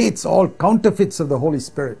பார்த்தோம். God hates all counterfeits of the Holy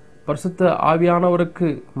Spirit. பரிசுத்த ஆவியானவருக்கு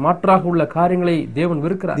மாற்றாக உள்ள காரியங்களை தேவன்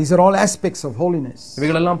வெறுக்கிறார். These are all aspects of holiness.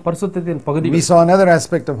 இவைகளெல்லாம் பரிசுத்தத்தின் பகுதிகள். We saw another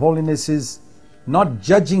aspect of holiness is not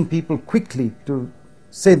judging people quickly to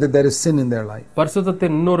say that there is sin in their life.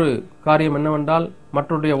 பரிசுத்தத்தின் இன்னொரு காரியம் என்னவென்றால்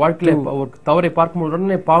மற்றவருடைய வாழ்க்கையிலே ஒரு தவறை பார்க்கும்போது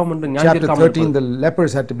உடனே பாவம் என்று நியாயம் Chapter 13, the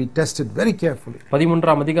lepers had to be tested very carefully.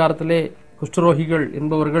 13ஆம் அதிகாரத்திலே குஷ்டரோகிகள்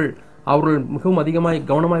என்பவர்கள் அவர்கள் மிகவும் அதிகமாய்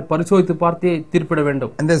கவனமாய் பரிசோதித்து பார்த்தே தீர்ப்பிட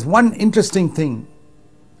வேண்டும். And there's one interesting thing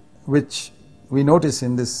which we notice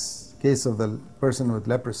in this case of the person with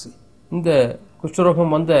leprosy. இந்த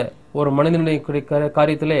குஷ்டரோகம் வந்த ஒரு மனிதனுடைய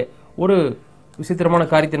காரியத்திலே ஒரு விசித்திரமான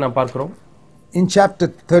காரியத்தை நாம் பார்க்கிறோம். In chapter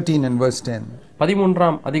 13 and verse 10,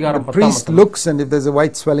 13ஆம் அதிகாரம் the priest looks and if there's a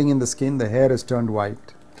white swelling in the skin, the hair is turned white.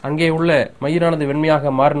 அங்கே உள்ள மயிரானது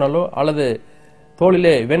வெண்மையாக மாறினாலோ அல்லது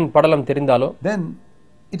தோலிலே வெண் படலம் தெரிந்தாலோ then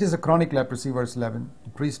it is a chronic leprosy, verse 11.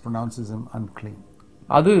 The priest pronounces him unclean.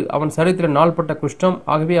 அது அவன் சரீரத்தில் நாள்பட்ட குஷ்டம்,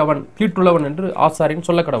 ஆகவே அவன் தீட்டுள்ளவன் என்று ஆசாரியன்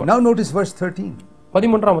சொல்ல கடவன். Now notice verse 13.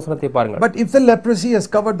 13ஆம் வசனத்தை பாருங்கள். But if the leprosy has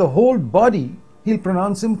covered the whole body, he'll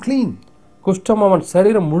pronounce him clean. குஷ்டம் அவன்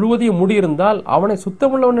சரீரம் முழுவதையும் மூடியிருந்தால் அவனை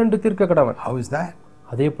சுத்தமுள்ளவன் என்று தீர்க்க கடவன். How is that?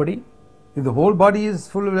 அதேபடி If the whole body is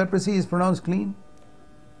full of leprosy, he is pronounced clean.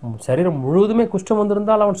 சரீரம் முழுவதுமே குஷ்டம்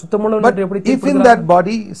வந்திருந்தால் அவன் சுத்தமுள்ளவன் But என்று எப்படி if தீர்ப்பு in that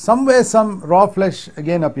body somewhere some raw flesh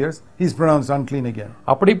again appears, he is pronounced unclean again.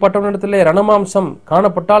 அப்படிப்பட்டவனிடத்திலே ரணமாம்சம்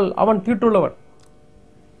காணப்பட்டால் அவன் தீட்டுள்ளவன்.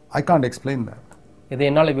 I can't explain that. இதை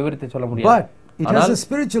என்னால் விவரித்து சொல்ல முடியாது. But it has a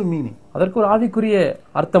spiritual meaning. அதற்கு ஒரு ஆவிக்குரிய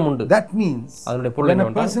அர்த்தம் உண்டு. That means அதனுடைய பொருள் when a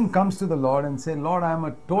என்னவென்றால் person comes to the Lord and say, Lord, I am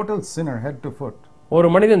a total sinner head to foot. ஒரு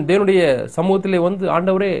மனிதன் தேவனுடைய சமூகத்திலே வந்து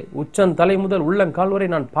ஆண்டவரே உச்சன் தலை முதல் உள்ளங்கால் வரை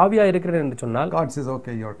நான் பாவியா இருக்கிறேன் என்று சொன்னால் God says,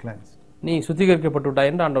 okay, you are cleansed. நீ சுத்திகரிக்கப்பட்டு விட்டாய்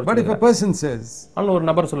என்று ஆண்டவர் But if சொல்கிறார். a person says, ஆனால் ஒரு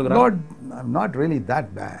நபர் சொல்கிறார், Lord, I'm not really that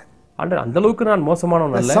bad. ஆண்டவர் அந்த அளவுக்கு நான்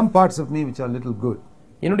மோசமானவன் There's அல்ல, some parts of me which are little good.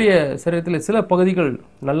 என்னுடைய சரீரத்தில் சில பகுதிகள்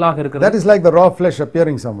நல்லாக இருக்கிறது. That is like the raw flesh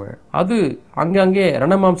appearing somewhere. அது அங்கங்கே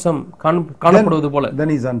ரணமாம்சம் காணப்படுவது போல.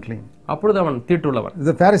 Then he's unclean. அப்பொழுது அவன் தீட்டுள்ளவன்.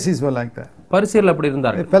 The Pharisees were like that. பரிசேயர்கள் அப்படி They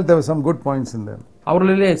இருந்தார்கள். felt there were some good points in them.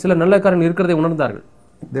 அவர்களிலே சில நல்ல காரியங்கள் இருக்கிறதை உணர்ந்தார்கள்.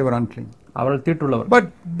 They were unclean. அவர்கள் தீட்டுள்ளவர். But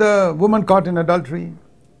the woman caught in adultery,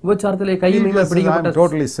 விபச்சாரத்திலே she கையில் says, I'm பிடிக்கப்பட்ட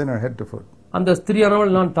totally sinner head to foot. அந்த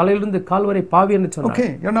ஸ்திரியானவள் நான் தலையிலிருந்து கால் வரை பாவி என்று சொன்னார். Okay,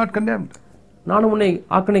 you're not condemned. நானும் உன்னை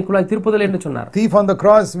ஆக்கணைக்குள்ளாய் தீர்ப்பதில்லை என்று சொன்னார். Thief on the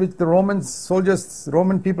cross, which the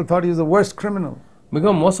Roman people thought he was the worst criminal.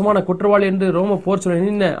 மிக மோசமான குற்றவாளி என்று ரோம போர் சொல்ல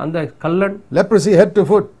நின்ன அந்த Kallan, Leprosy head to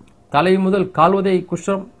foot. தலை முதல் கால்வதை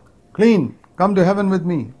குஷ்டம், Clean. Come to heaven with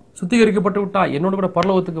me. சுத்திகரிக்கப்பட்டு விட்டா என்னோட கூட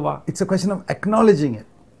பரலோகத்துக்கு வா. It's a question of acknowledging it.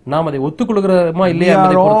 நாம் அதை ஒத்துக்கொள்கிறோமா We இல்லையா are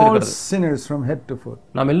என்பதை பொறுத்து all இருக்கிறது. sinners from head to foot.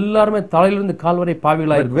 நாம் எல்லாருமே தலையிலிருந்து கால் வரை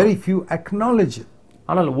பாவிகளாய் But இருக்கிறோம். very few acknowledge it.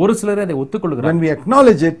 ஆனால் ஒரு சிலரே அதை ஒத்துக்கொள்கிறார். When we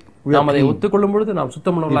acknowledge it, we are நாம் அதை clean. ஒத்துக்கொள்ளும் பொழுது நாம் If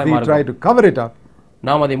சுத்தமுள்ளவர்களாய் we மாறுகிறோம். try to cover it up,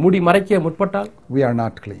 நாம் அதை மூடி மறைக்க முற்பட்டால் we are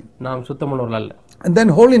not clean. நாம் சுத்தமுள்ளவர்கள் அல்ல. And then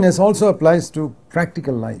holiness also applies to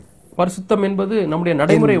practical life. பரிசுத்தம் என்பது நம்முடைய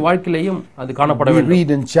நடைமுறை வாழ்க்கையிலேயும் அது காணப்பட We வேண்டும்.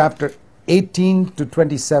 read in chapter 18 to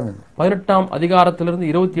 27. 18ஆம் அதிகாரத்திலிருந்து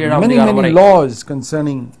 27ஆம் Many, அதிகாரம் வரை many laws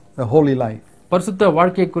concerning the holy life. பரிசுத்த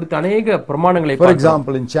வாழ்க்கை குறித்து அநேக பிரமாணங்களை For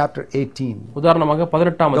example, in chapter 18, உதாரணமாக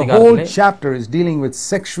 18ஆம் the whole அதிகாரத்திலே chapter is dealing with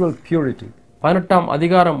sexual purity. 18ஆம்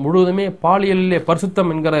அதிகாரம் முழுவதுமே பாலியலிலே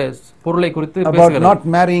பரிசுத்தம் என்கிற பொருளை குறித்து About பேசுகிறது. not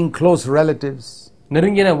marrying close relatives.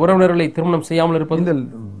 நெருங்கின உறவினர்களை திருமணம் செய்யாமல் இருப்பது, In the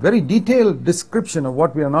very detailed description of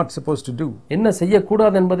what we are not supposed to do. என்ன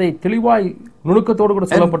செய்யக்கூடாது என்பதை தெளிவாய் நுணுக்கத்தோடு கூட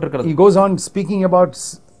சொல்லப்பட்டிருக்கிறது. He goes on speaking about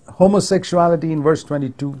homosexuality in verse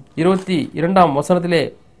 22. 22ஆம் வசனத்திலே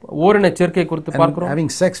ஓரின சேர்க்கை குறித்து and பார்க்கிறோம். having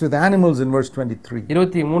sex with animals in verse 23.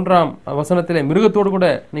 23ஆம் வசனத்திலே மிருகத்தோடு கூட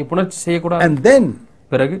நீ புணர்ச்சி செய்யக்கூடாது. And then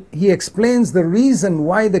பிறகு he explains the reason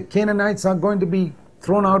why the Canaanites are going to be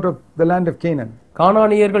thrown out of the land of Canaan.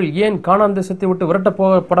 கானானியர்கள் ஏன் கானான் தேசத்தை விட்டு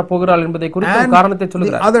விரட்டப்பட போகிறார்கள் என்பதை குறித்து காரணத்தை The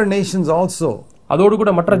சொல்கிறார். other nations also. அதோடு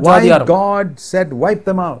கூட மற்ற Why ஜாதியாரும் God said wipe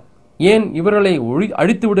them out. ஏன் இவர்களை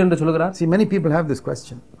அழித்து விடு என்று சொல்கிறார். See, many people have this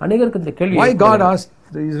question. அநேகருக்கு இந்த கேள்வி, Why God asked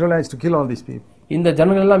the Israelites to kill all these people? இந்த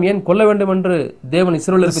ஜனங்கள் எல்லாம் ஏன் கொல்ல வேண்டும் என்று தேவன் The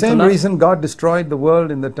இஸ்ரவேலுக்கு same சொன்னார். reason God destroyed the world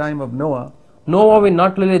in the time of Noah. நோவாவின்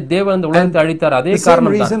நாட்களிலே தேவன் இந்த உலகத்தை அழித்தார். அதே The same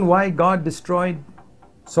காரணம் தான். reason why God destroyed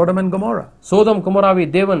Sodom and Gomorrah. சோதம் குமராவை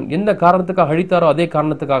தேவன் எந்த காரணத்துக்காக அழித்தாரோ அதே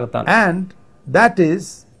காரணத்துக்காகத்தான். And that is,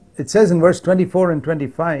 it says in verse 24 and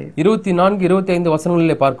 25, 24 25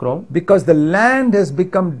 வசனங்களிலே பார்க்கிறோம். because the land has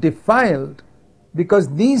become defiled, because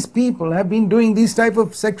these people have been doing these type of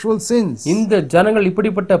sexual sins. இந்த ஜனங்கள்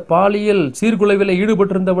இப்படிப்பட்ட பாலியல் சீர்குலைவிலே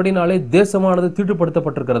ஈடுபட்டிருந்தபடினாலே தேசமானது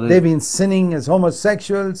தீட்டுப்படுத்தப்பட்டிருக்கிறது. They've been sinning as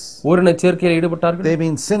homosexuals. ஓரின சேர்க்கையில் ஈடுபட்டார்கள். They've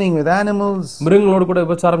been sinning with animals. மிருகங்களோடு கூட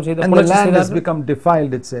விபச்சாரம் செய்து And the land has become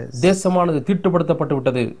defiled, it says. தேசமானது தீட்டுப்படுத்தப்பட்டு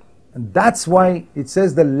விட்டது. And that's why it says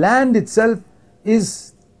the land itself is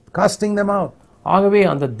casting them out. ஆகவே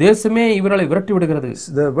அந்த தேசமே இவர்களை விரட்டி விடுகிறது.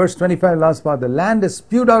 The verse 25 last part, the land has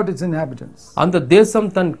spewed out its inhabitants. அந்த தேசம்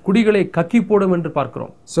தன் குடிகளை கக்கி போடும் என்று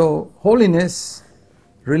பார்க்கிறோம். So holiness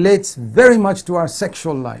relates very much to our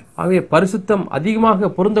sexual life. ஆகவே பரிசுத்தம் அதிகமாக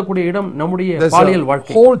பொருந்தக்கூடிய இடம் நம்முடைய பாலியல்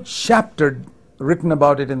வாழ்க்கை. Whole chapter written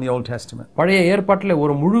about it in the Old Testament. பழைய ஏற்பாட்டிலே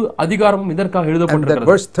ஒரு முழு அதிகாரமும் இதற்காக And எழுதப்பட்டிருக்கிறது.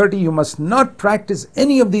 that verse 30, you must not practice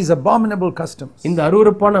any of these abominable customs. இந்த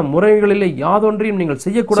அருவருப்பான முறைகளிலே யாதொன்றையும் நீங்கள்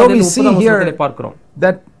செய்யக்கூடாது என்று 30ஆம் வசனத்திலே பார்க்கிறோம்.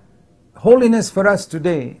 That holiness for us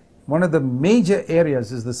today, one of the major areas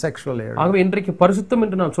is the sexual area. ஆகவே இன்றைக்கு பரிசுத்தம்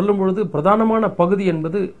என்று நான் சொல்லும் பொழுது பிரதானமான பகுதி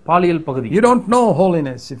என்பது பாலியல் பகுதி. You don't know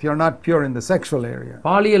holiness if you're not pure in the sexual area.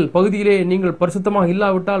 பாலியல் பகுதியிலே நீங்கள் பரிசுத்தமாக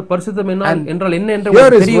இல்லாவிட்டால் பரிசுத்தம் என்றால் என்ன என்று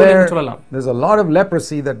Here is தெரியவில்லை where என்று சொல்லலாம். there's a lot of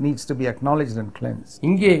leprosy that needs to be acknowledged and cleansed.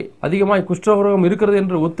 இங்கே அதிகமாய் குஷ்டரோகம் இருக்கிறது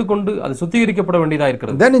என்று ஒத்துக்கொண்டு அது சுத்திகரிக்கப்பட வேண்டியதா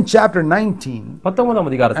இருக்கிறது. Then in chapter 19 19ஆம் and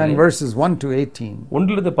அதிகாரத்திலே verses 1 to 18, 1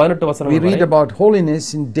 18 we வசனங்கள் read about holiness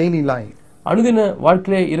in daily life. அனுதின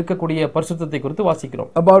வாழ்க்கையிலே இருக்கக்கூடிய பரிசுத்தத்தை குறித்து வாசிக்கிறோம்.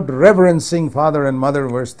 About reverencing father and mother,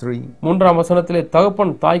 verse 3. 3ஆம் வசனத்திலே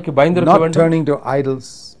தகப்பன் தாய்க்கு பயந்திருக்க Not வேண்டும், turning to idols.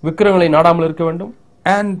 விக்கிரகங்களை நாடாமல் இருக்க வேண்டும்,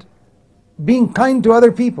 And being kind to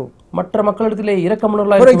other people. மற்ற மக்களிடத்திலே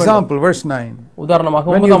இரக்கமுள்ளவர்களாய் For இருக்க வேண்டும். example, verse 9.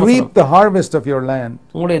 உதாரணமாக When you 9ஆம் reap வசனம், the harvest of your land,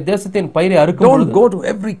 உங்களுடைய தேசத்தின் பயிரை அறுக்கும் don't பொழுது go to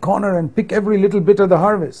every corner and pick every little bit of the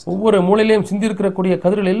harvest. ஒவ்வொரு மூலையிலேயும் சிந்திருக்கக்கூடிய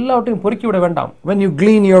கதிர்கள் எல்லாவற்றையும் பொறுக்கி விட வேண்டாம். When you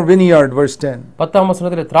glean your vineyard, verse 10. 10ஆம்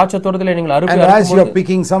வசனத்திலே திராட்சை தோட்டத்திலே நீங்கள் And அறுப்பு as you're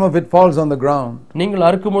picking, some of it falls on the ground. நீங்கள்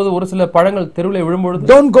அறுக்கும்போது ஒரு சில பழங்கள் தெருவிலே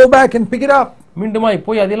விழும்பொழுது Don't go back and pick it up. மீண்டுமாய்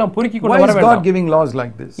போய் அதெல்லாம் பொறுக்கி கொண்டு Why வர is God வேண்டாம். giving laws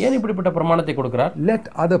like this? ஏன் இப்படிப்பட்ட பிரமாணத்தை கொடுக்கிறார்? Let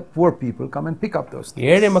other poor people come and pick up those things.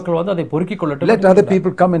 ஏழை மக்கள் வந்து அதை பொறுக்கி கொள்ளட்டும். Let other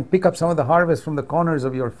people come and pick up some of the harvest from the corners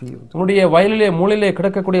of your field. உன்னுடைய வயலிலே மூலையிலே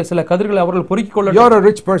கிடக்கக்கூடிய சில கதிர்களை அவர்கள் பொறுக்கி கொள்ளட்டும். You're a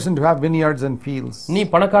rich person to have vineyards and fields. நீ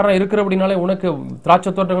பணக்காரனா இருக்கிறபடினாலே உனக்கு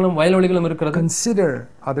திராட்சை தோட்டங்களும் வயல்வெளிகளும் இருக்கிறது. Consider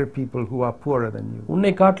other people who are poorer than you.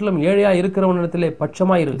 உன்னை காட்டிலும் ஏழையா இருக்கிறவனிடத்திலே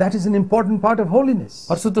பட்சமாய் இரு. That is an important part of holiness.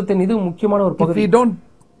 பரிசுத்தத்தின் இது முக்கியமான ஒரு பகுதி.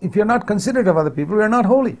 If you're not considerate of other people, we are not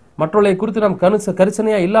holy. மற்றவர்களை குறித்து நாம்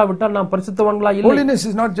கரிசனையா இல்லாவிட்டால் நாம் பரிசுத்தவான்களா இல்லை. Holiness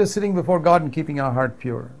is not just sitting before God and keeping our heart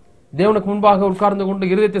pure. தேவனுக்கு முன்பாக உட்கார்ந்து கொண்டு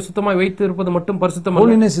இருதயத்தை சுத்தமாய் வைத்து இருப்பது மட்டும் பரிசுத்தம் அல்ல.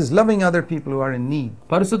 Holiness is loving other people who are in need.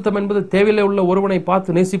 பரிசுத்தம் என்பது தேவையிலே உள்ள ஒருவனை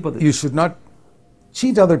பார்த்து நேசிப்பது. You should not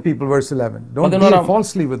cheat other people, verse 11. Don't deal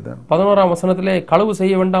falsely with them. 11ஆம் வசனத்திலே களவு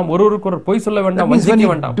செய்ய வேண்டாம், ஒருவருக்கொருவர் பொய் சொல்ல வேண்டாம், வஞ்சிக்க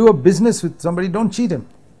வேண்டாம். Do a business with somebody, don't cheat him.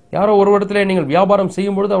 யாரோ ஒருவரிடத்திலே நீங்கள் வியாபாரம்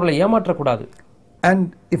செய்யும் பொழுது அவர்களை ஏமாற்ற கூடாது. And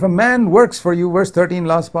if a man works for you, verse 13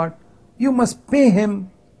 last part, you must pay him.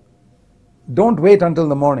 Don't wait until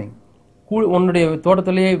the morning. உன்னுடைய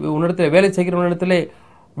தோட்டத்திலே உன்னிடத்திலே வேலை செய்கிறவனிடத்திலே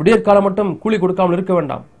விடியற்காலம் மட்டும் கூலி கொடுக்காமல் இருக்க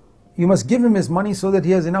வேண்டாம். You must give him his money so that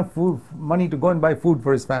he has enough money to go and buy food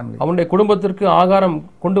for his family. அவனுடைய குடும்பத்திற்கு ஆகாரம்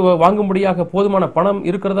கொண்டு வாங்கும்படியாக போதுமான பணம்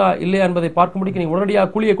இருக்கிறதா இல்லையா என்பதை பார்க்கும்படிக்கு நீ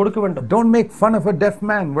உடனடியாக கூலியை கொடுக்க வேண்டும். Don't make fun of a deaf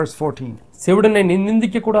man, verse 14. செவிடனை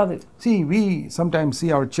நிந்திக்க கூடாது. See, we sometimes see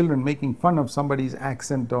our children making fun of somebody's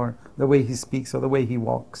accent or the way he speaks or the way he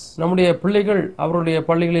walks. நம்முடைய பிள்ளைகள் அவருடைய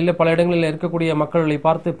பள்ளிகளில் பல இடங்களில் இருக்கக்கூடிய மக்களை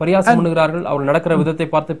பார்த்து பரியாசம் பண்ணுகிறார்கள். அவர் நடக்கிற விதத்தை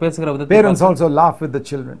பார்த்து பேசுகிற விதத்தை. Parents also laugh with the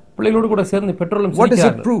children. பிள்ளைகளோடு கூட சேர்ந்து பெற்றோரும் சிரிக்கிறார்கள். What does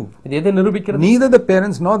it prove? இது எதை நிரூபிக்கிறது? Neither the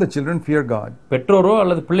parents nor the children fear God. பெற்றோரோ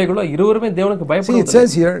அல்லது பிள்ளைகளோ இருவருமே தேவனுக்கு பயப்படுவதில்லை. See, it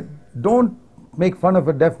says here, don't make fun of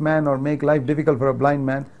a deaf man or make life difficult for a blind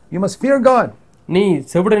man. You must fear God. நீ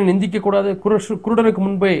செவிடனை நிந்திக்க கூடாது, குருடனுக்கு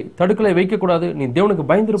முன்பே தடுக்கலை வைக்க கூடாது, நீ தேவனுக்கு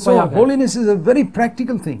பயந்திருப்பாயாக. So holiness is a very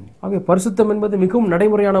practical thing. ஆகவே பரிசுத்தம் என்பது மிகவும்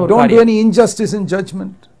நடைமுறையான ஒரு காரியம். Don't do any injustice in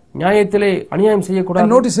judgment. நியாயத்திலே அநியாயம் செய்யக்கூடாது.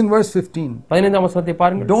 And notice in verse 15, 15ஆம் வசனத்தை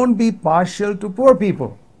பாருங்கள். don't be partial to poor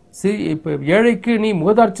people. இப்ப ஏழைக்கு நீ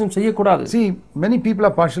முகதாட்சியம் செய்யக்கூடாது. See, many people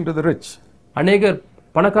are partial to the rich. அநேகர்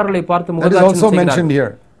பணக்காரர்களை பார்த்து That is முகதாட்சியம் also செய்கிறார்கள். mentioned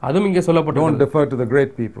here. அதுவும் இங்கே சொல்லப்பட்டது. Don't defer to the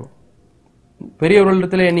great people.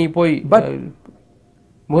 பெரியவர்களிடத்திலே நீ போய்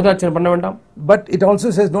முகதாட்சியம் பண்ண வேண்டாம். But it also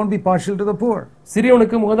says don't be partial to the poor.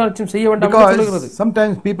 சிறியவனுக்கு முகதாட்சியம் செய்ய வேண்டாம் என்று சொல்கிறது. Because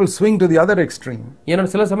sometimes people swing to the other extreme. ஏன்னா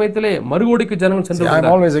சில சமயத்திலே மறுகோடிக்கு ஜனங்கள் சென்று I am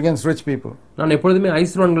always against rich people. நான் எப்பொழுதுமே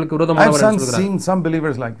ஐஸ்வரங்களுக்கு விரோதமானவன் என்று சொல்கிறார். I have seen some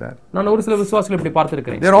believers like that. நான் ஒரு சில விசுவாசிகளை இப்படி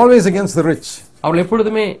பார்த்திருக்கிறேன். They are always against the rich. அவர்கள்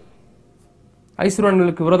எப்பொழுதுமே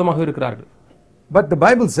ஐஸ்வரங்களுக்கு விரோதமாக இருக்கிறார்கள். But the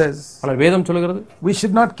Bible says, ஆனால் வேதம் சொல்கிறது, we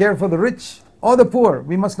should not care for the rich or the poor.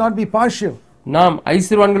 We must not be partial. நாம்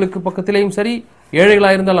ஐஸ்வரங்களுக்கு பக்கத்திலேயும் சரி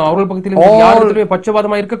ஏழைகளாக இருந்தாலும் அவர்கள் பக்கத்திலேயும் யாரிடத்திலுமே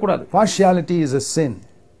பட்சபாதமாக இருக்கக்கூடாது. Partiality is a sin.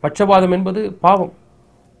 பட்சபாதம் என்பது பாவம்.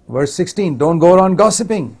 Verse 16, don't go around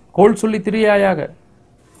gossiping. கோள் சொல்லி திரியாயாக.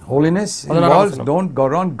 Holiness involves don't go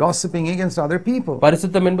around gossiping against other people.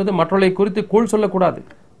 பரிசுத்தம் என்பது மற்றவர்களை குறித்து கோள் சொல்லக்கூடாது.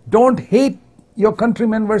 Don't hate your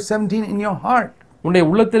countrymen, verse 17, in your heart. உன்னுடைய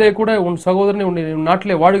உள்ளத்திலே கூட உன் சகோதரனை உன்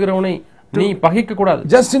நாட்டிலே வாழுகிறவனை நீ பகைக்க கூடாது.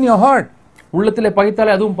 Just in your heart. உள்ளத்திலே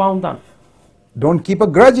பகைத்தாலே அதுவும் பாவம் தான். Don't keep a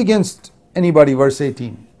grudge against anybody, verse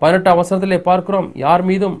 18. 18ஆம் வசனத்திலே பார்க்கிறோம், யார்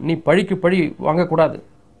மீதும் நீ பழிக்கு பழி வாங்க கூடாது.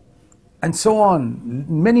 And so on,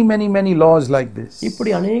 many laws like this.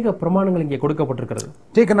 இப்படி अनेक பிரமாணங்கள் இங்கே கொடுக்கப்பட்டிருக்கிறது.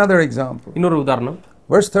 Take another example. இன்னொரு உதாரணம்.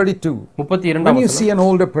 Verse 32. 32ஆம் When you see an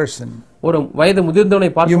older person, ஒரு வயது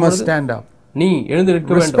முதிர்ந்தவனை பார்க்கும்போது you must stand up. நீ எழுந்து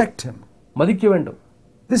நிற்க வேண்டும். Respect him. மதிக்க வேண்டும்.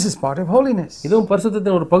 This is part of holiness. இதுவும்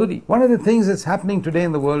பரிசுத்தத்தின் ஒரு பகுதி. One of the things that's happening today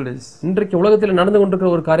in the world is இன்றைக்கு உலகத்தில் நடந்து கொண்டிருக்கிற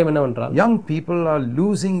ஒரு காரியம் என்னவென்றால் young people are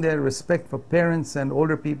losing their respect for parents and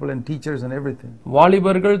older people and teachers and everything.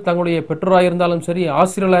 வாலிபர்கள் தங்களுடைய பெற்றோராக இருந்தாலும் சரி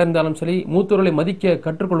ஆசிரியர்களாக இருந்தாலும் சரி மூத்தோர்களை மதிக்க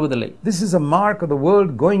கற்றுக்கொள்வதில்லை. This is a mark of the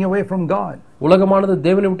world going away from God. உலகமானது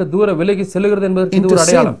தேவனை விட்டு தூர விலகி செல்கிறது என்பதற்கு இது ஒரு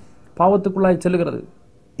அடையாளம். பாவத்துக்குள்ளாய் செல்கிறது.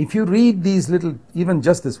 If you read these little, even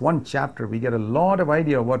just this one chapter, we get a lot of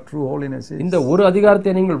idea of what true holiness is. இந்த ஒரு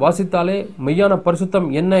அதிகாரத்தை நீங்கள் வாசித்தாலே மெய்யான பரிசுத்தம்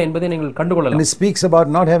என்ன என்பதை நீங்கள் கண்டுகொள்ளலாம். And it speaks about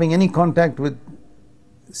not having any contact with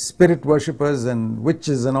spirit worshippers and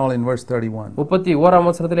witches and all in verse 31. 31ஆம்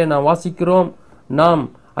வசனத்திலே நாம் வாசிக்கிறோம், நாம்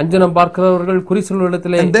அஞ்சனம் பார்க்கிறவர்கள்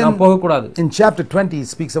குறிசொல்களிடத்திலே நாம் போக கூடாது. In chapter 20 it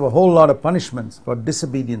speaks of a whole lot of punishments for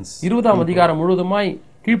disobedience. 20ஆம் அதிகாரம் முழுவதுமாய்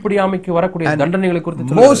கீழ்ப்படியாமைக்கு வரக்கூடிய தண்டனைகளை குறித்து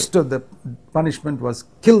சொல்லுகிறது. Most of the punishment was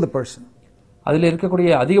kill the person. அதில் இருக்கக்கூடிய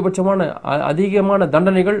அதிகமான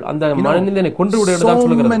தண்டனைகள் அந்த மனிதனை கொன்று விடுவதாக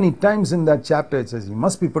சொல்லுகிறது. So many times in that chapter it says he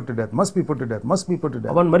must be put to death, must be put to death, must be put to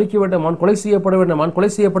death. அவன் மரிக்க வேண்டும், அவன் கொலை செய்யப்பட வேண்டும், அவன் கொலை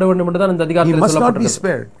செய்யப்பட வேண்டும் என்று தான் இந்த அதிகாரத்தில் சொல்லப்பட்டிருக்கிறது. He must not be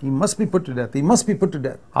spared. He must be put to death. He must be put to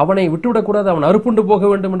death. அவனை விட்டுவிடக் கூடாது, அவன் அறுப்புண்டு போக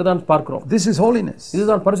வேண்டும் என்று தான் பார்க்கிறோம். This is holiness.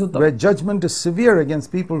 இதுதான் பரிசுத்தம். Where judgment is severe against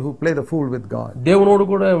people who play the fool with God. தேவனோடு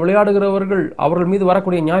கூட விளையாடுகிறவர்கள் அவர்கள் மீது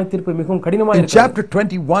வரக்கூடிய நியாயத்தீர்ப்பு மிகவும் கடினமாக இருக்கிறது. In chapter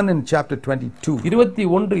 21 and chapter 22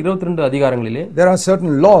 21 22 அதிகாரங்களிலே there are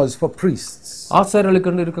certain laws for priests.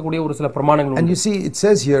 ஆசாரியர்களுக்கு இருக்கக்கூடிய ஒரு சில பிரமாணங்கள் உண்டு. And you see it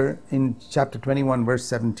says here in chapter 21 verse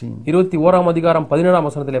 17. 21ஆம் அதிகாரம் 17ஆம்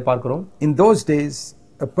வசனத்திலே பார்க்கிறோம். In those days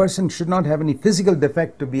a person should not have any physical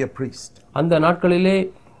defect to be a priest. அந்த நாட்களிலே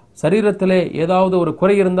சரீரத்திலே ஏதாவது ஒரு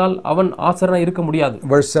குறை இருந்தால் அவன் ஆசாரியனாக இருக்க முடியாது.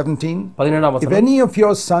 Verse 17. 17ஆம் வசனம். If any of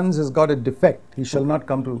your sons has got a defect, he shall not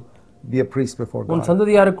come to be a priest before God. உன்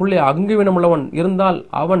சந்ததியாருக்குள்ளே அங்கவீனம் உள்ளவன் இருந்தால்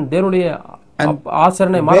அவன் தேவனுடைய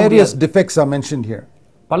ஆசாரியனை மாற முடியாது. Various defects are mentioned here.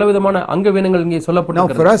 பலவிதமான அங்கவீனங்கள் இங்கே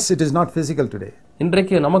சொல்லப்பட்டிருக்கிறது. Now for us it is not physical today.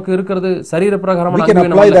 இன்றைக்கு நமக்கு இருக்கிறது சரீர பிரகாரமான அங்கவீனம். We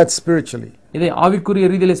can apply that spiritually. இதை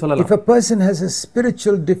ஆவிக்குரிய ரீதியிலே சொல்லலாம். If a person has a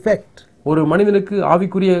spiritual defect, ஒரு மனிதனுக்கு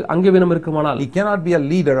ஆவிக்குரிய அங்கவீனம் இருக்குமானால் he cannot be a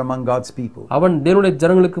leader among God's people. அவன் தேவனுடைய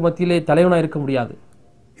ஜனங்களுக்கு மத்தியிலே தலைவனாக இருக்க முடியாது.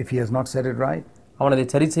 If he has not said it right, அவன் அதை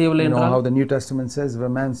சரி செய்யவில்லை என்றால், you know how the New Testament says if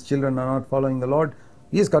a man's children are not following the Lord,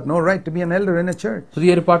 he has got no right to be an elder in a church.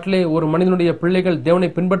 புதிய ஏற்பாட்டிலே ஒரு மனிதனுடைய பிள்ளைகள் தேவனை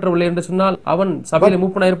பின்பற்றவில்லை என்று சொன்னால் அவன் சபையிலே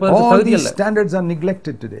மூப்பனாக இருப்பதற்கு தகுதி இல்லை. All these standards are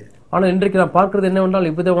neglected today. ஆனால் இன்றைக்கு நாம் பார்க்கிறது என்னவென்றால்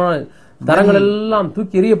இவ்விதமான தரங்கள் எல்லாம்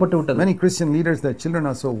தூக்கி எறியப்பட்டு விட்டது. Many Christian leaders, their children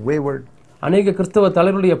are so wayward. அநேக கிறிஸ்தவ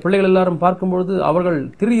தலைவர்களுடைய பிள்ளைகள் எல்லாரும் பார்க்கும்போது அவர்கள்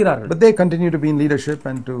திரிகிறார்கள். But they continue to be in leadership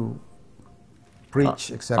and to preach,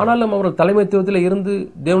 etc. ஆனாலும் அவர்கள் தலைமைத்துவத்தில் இருந்து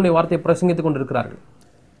தேவனுடைய வார்த்தையை பிரசங்கித்துக் கொண்டிருக்கிறார்கள்.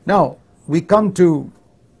 Now we come to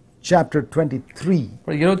chapter 23.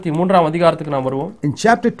 23ஆம் அதிகாரத்துக்கு நாம் வருவோம். In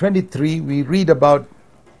chapter 23 we read about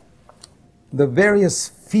the various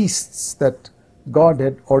feasts that God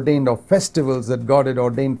had ordained, or festivals that God had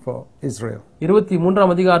ordained for Israel.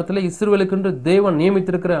 23ஆம் அதிகாரத்திலே இஸ்ரவேலுக்கென்று தேவன்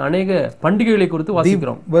நியமித்திருக்கிற अनेक பண்டிகைகளை குறித்து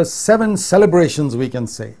வாசிக்கிறோம். There were 7 celebrations, we can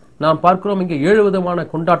say. நாம் பார்க்கிறோம் இங்கே 7 விதமான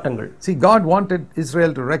கொண்டாட்டங்கள். See, God wanted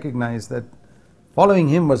Israel to recognize that following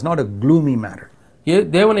him was not a gloomy matter.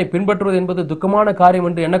 தேவனை பின்பற்றுவது என்பது துக்கமான காரியம்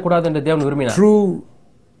என்று எண்ணக்கூடாது என்று தேவன் விரும்பினார். True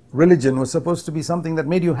religion was supposed to be something that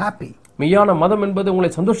made you happy. மெய்யான மதம் என்பது உங்களை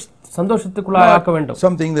சந்தோஷத்துக்குள்ளாய் ஆக்க வேண்டும்.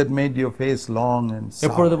 Something that made your face long and sour.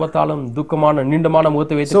 எப்பொழுது பார்த்தாலும் துக்கமான நீண்டமான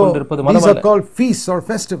முகத்தை வைத்துக் கொண்டிருப்பது மதம் These அல்ல. are called feasts or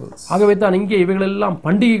festivals. ஆகவே தான் இங்கே இவைகள் எல்லாம்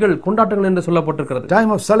பண்டிகைகள் கொண்டாட்டங்கள் என்று சொல்லப்பட்டிருக்கிறது.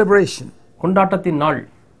 Time of celebration. கொண்டாட்டத்தின் நாள்.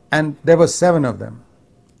 And there were 7 of them.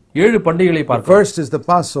 7 பண்டிகைகளை பார்க்கிறோம். First is the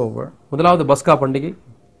Passover. முதலாவது பஸ்கா பண்டிகை,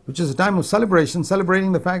 which is a time of celebration,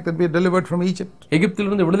 celebrating the fact that we are delivered from Egypt.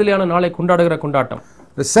 எகிப்திலிருந்து விடுதலையான நாளை கொண்டாடுகிற கொண்டாட்டம்.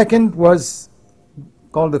 The second was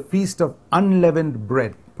called the feast of unleavened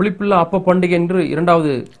bread. புளிப்பில்லா அப்ப பண்டிகை என்று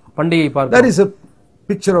இரண்டாவது பண்டிகையை பார்க்கிறோம். That is a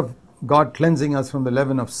picture of God cleansing us from the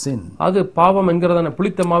leaven of sin. அது பாவம் என்கிறதான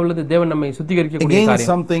புளித்த மாவிலிருந்து தேவன் நம்மை சுத்திகரிக்கக்கூடிய Again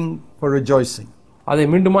காரியம். something for rejoicing. அதை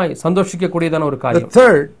மீண்டுமாய் சந்தோஷிக்கக்கூடியதான ஒரு காரியம். The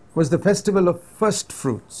third was the festival of first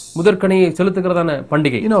fruits. முதற்கனியை செலுத்துகிறதான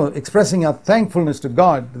பண்டிகை. You know, expressing our thankfulness to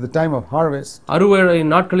God at the time of harvest. அறுவடை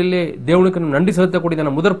நாட்களிலே தேவனுக்கு நன்றி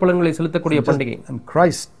செலுத்தக்கூடியதான முதற் பலன்களை செலுத்தக்கூடிய பண்டிகை. And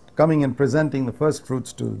Christ coming and presenting the first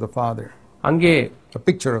fruits to the Father. அங்கே A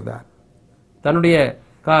picture of that. தன்னுடைய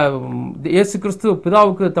இயேசு கிறிஸ்து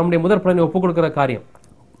பிதாவுக்கு தம்முடைய முதற் பலனை ஒப்புக் கொடுக்கிற காரியம்.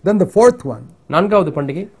 Then the fourth one, நான்காவது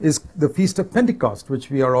பண்டிகை, is the feast of Pentecost, which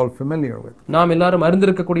we are all familiar with. நாம் எல்லாரும்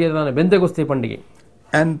அறிந்திருக்கக்கூடியதான பெந்தெகோஸ்தே பண்டிகை.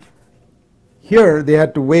 And here they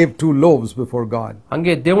had to wave 2 loaves before God.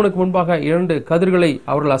 அங்கே தேவனுக்கு முன்பாக 2 கதிர்களை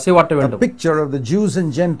அவர்கள் அசைவாட்ட A வேண்டும். picture of the Jews and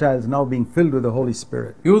Gentiles now being filled with the Holy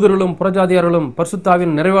Spirit. யூதர்களும் புறஜாதியார்களும்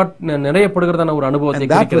பரிசுத்தாவின் நிறையப்படுகிறதான ஒரு அனுபவத்தை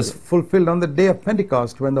And that was குறிக்கிறது. fulfilled on the day of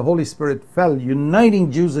Pentecost when the Holy Spirit fell, uniting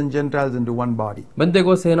Jews and Gentiles into one body.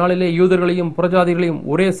 பெந்தெகோஸ்தே நாளிலே யூதர்களையும் புறஜாதிகளையும்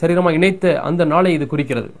ஒரே சரீரமாக இணைத்த அந்த நாளை இது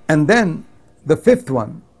குறிக்கிறது. And then the fifth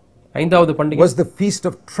one ஐந்தாவது பண்டிகை was the Feast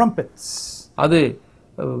of Trumpets. அது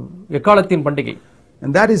எக்காலத்தின் பண்டிகை.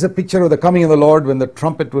 And that is a picture of the coming of the Lord when the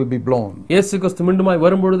trumpet will be blown. இயேசு கிறிஸ்து மீண்டுமாய்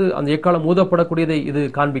வரும்பொழுது அந்த எக்காலம் ஊதப்படக்கூடியதை இது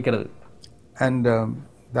காண்பிக்கிறது. And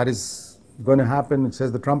that is going to happen. It says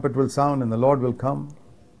the trumpet will sound and the Lord will come.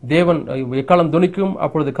 தேவன் எக்காலம் துணிக்கும்,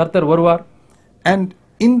 அப்பொழுது கர்த்தர் வருவார். And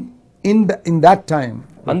in that time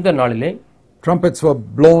அந்த நாளிலே trumpets were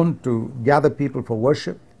blown to gather people for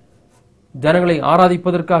worship. ஜனங்களை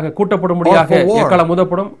ஆராதிப்பதற்காக கூட்டப்படும்படியாக எக்காலம்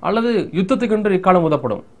ஊதப்படும், அல்லது யுத்தத்துக்கென்று எக்காலம்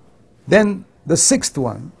ஊதப்படும். Then the sixth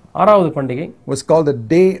one, ஆறாவது பண்டிகை, was called the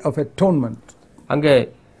Day of Atonement. அங்கே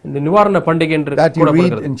இந்த நிவாரண பண்டிகை என்று That you read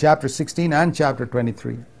கூறப்படுகிறது. in chapter 16 and chapter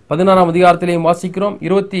 23. 16ஆம் அதிகாரத்திலேயும் வாசிக்கிறோம்,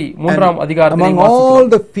 23ஆம் Among அதிகாரத்திலேயும் all வாசிக்கிறோம்.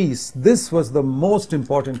 the feasts, this was the most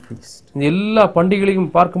important feast. இந்த எல்லா பண்டிகைகளையும்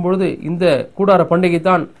பார்க்கும் பொழுது இந்த கூடார பண்டிகை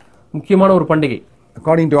தான் முக்கியமான ஒரு பண்டிகை.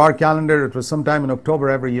 According to our calendar, it was sometime in October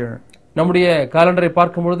every year. நம்முடைய காலண்டரை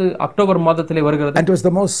பார்க்கும் பொழுது அக்டோபர் மாதத்திலே வருகிறது. And it was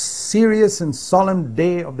the most serious and solemn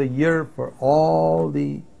day of the year for all the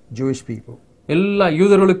Jewish people. எல்லா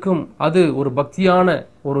யூதர்களுக்கும் அது ஒரு பக்தியான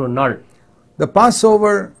ஒரு நாள். The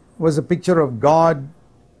Passover was a picture of God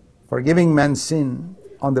forgiving man's sin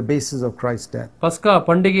on the basis of Christ's death. பஸ்கா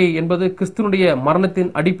பண்டிகை என்பது கிறிஸ்துவினுடைய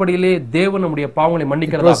மரணத்தின் அடிப்படையிலே தேவன் நம்முடைய பாவங்களை It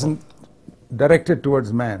மன்னிக்கிறதாகும். wasn't directed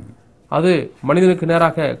towards man. அது மனிதனுக்கு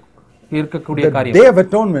நேராக இருக்கக்கூடிய The காரியம். Day of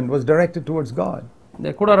Atonement was directed towards God. இந்த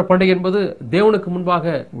கூடார பண்டிகை என்பது தேவனுக்கு முன்பாக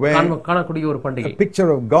Where காணக்கூடிய ஒரு A பண்டிகை. picture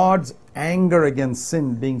of God's anger against sin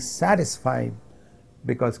being satisfied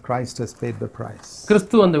because Christ has paid the price.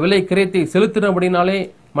 கிறிஸ்து அந்த விலை கிரயத்தை செலுத்தினபடினாலே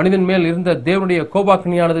மனிதன் மேல் இருந்த தேவனுடைய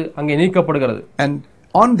கோபாக்கினியானது அங்கே நீக்கப்படுகிறது. And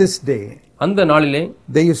on this day, அந்த நாளிலே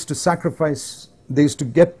they used to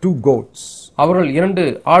get 2 goats. அவர்கள் 2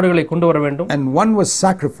 ஆடுகளை கொண்டு வர வேண்டும். And one was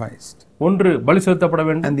sacrificed. ஒன்று பலி செலுத்தப்பட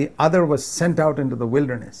வேண்டும். And the other was sent out into the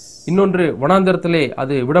wilderness. இன்னொன்று வனாந்தரத்திலே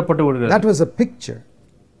அது விடப்பட்டு விடுகிறது. That was a picture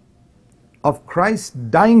of Christ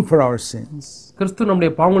dying for our sins. கிறிஸ்து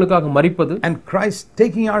நம்முடைய பாவங்களுக்காக மரிப்பது, And Christ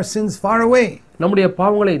taking our sins far away. நம்முடைய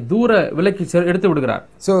பாவங்களை தூர விலக்கி எடுத்து விடுகிறார்.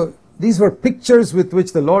 So these were pictures with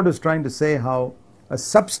which the Lord was trying to say how a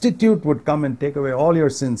substitute would come and take away all your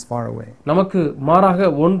sins far away. நமக்கு மாறாக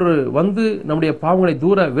ஒன்று வந்து நம்முடைய பாவங்களை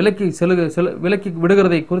தூர விலக்கி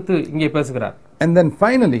விடுகிறதை குறித்து இங்கே பேசுகிறார். And then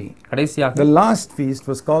finally, கடைசியாக the last feast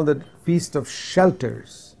was called the Feast of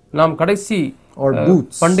Shelters. நாம் கடைசி Or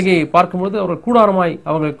booths. பண்டிகையை பார்க்கும்போது அவர்கள் கூடாரமாய்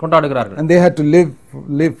அவர்கள் கொண்டாடுகிறார்கள். And they had to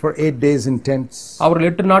live for 8 days in tents. அவர்கள்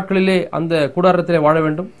 8 நாட்களிலே அந்த கூடாரத்திலே வாழ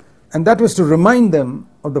வேண்டும். And that was to remind them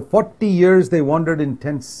of the 40 years they wandered in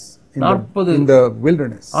tents in the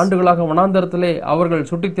wilderness. ஆண்டுகளாக வனாந்தரத்திலே அவர்கள்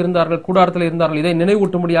சுற்றித் திரிந்தார்கள், கூடாரத்திலே இருந்தார்கள். இதை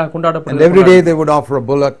நினைவூட்டும்படியாக And கொண்டாடப்பட்டது. every day they would offer a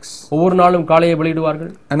bullocks. ஒவ்வொரு நாளும் காளையை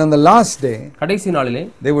பலியிடுவார்கள். And on the last day, கடைசி நாளிலே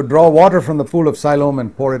they would draw water from the pool of Siloam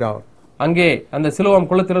and pour it out. அங்கே அந்த சிலோவாம்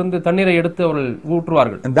குளத்திலிருந்து தண்ணீரை எடுத்து அவர்கள்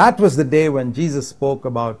ஊற்றுவார்கள். And that was the day when Jesus spoke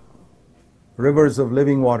about rivers of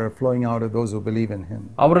living water flowing out of those who believe in him.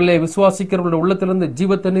 அவரிலே விசுவாசிக்கிறவர்களுடைய உள்ளத்திலிருந்து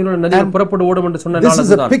ஜீவ தண்ணீருள்ள நதிகள் புறப்பட்டு ஓடும் என்று சொன்ன நாள் This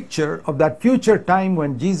is a அதுதான். picture of that future time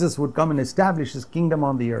when Jesus would come and establish his kingdom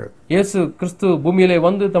on the earth. இயேசு கிறிஸ்து பூமியிலே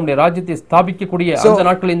வந்து தம்முடைய ராஜ்யத்தை ஸ்தாபிக்கக்கூடிய அந்த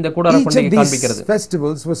நாட்களில் இந்த கூடார Each பண்டிகை of காண்பிக்கிறது. these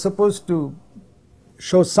festivals was supposed to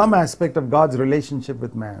show some aspect of God's relationship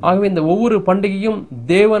with man. ஆகவே இந்த ஒவ்வொரு பண்டிகையும்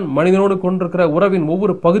தேவன் மனிதனோடு கொண்டிருக்கிற உறவின்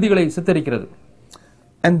ஒவ்வொரு பகுதிகளை சித்தரிக்கிறது.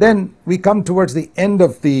 And then we come towards the end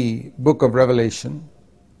of the book of Revelation,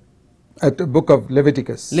 the book of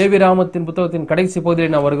Leviticus. லேவியராகமத்தின் புத்தகத்தின் கடைசி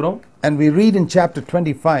பகுதியிலே நாம் வருகிறோம். And we read in chapter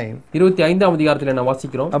 25 25ஆம் அதிகாரத்திலே நாம்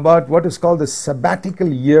வாசிக்கிறோம் about what is called the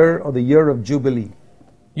sabbatical year or the year of Jubilee.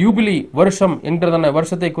 யூபிலி வருஷம் என்கிறதான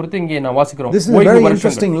வருஷத்தை குறித்து இங்கே நாம் வாசிக்கிறோம். This is a very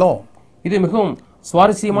interesting law. இது மிகவும்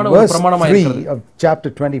சுவாரஸ்யமான ஒரு Verse பிரமாணமாக 3 இருக்கிறது. of chapter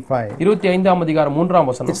 25. 25ஆம் அதிகாரம் 3ஆம்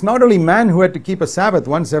வசனம். It's not only man who had to keep a Sabbath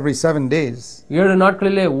once every 7 days. 7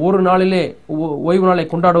 நாட்களிலே ஒரு நாளிலே ஓய்வு நாளை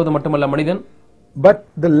கொண்டாடுவது மட்டுமல்ல மனிதன், but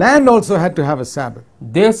the land also had to have a Sabbath.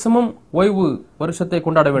 தேசமும் ஓய்வு வருஷத்தை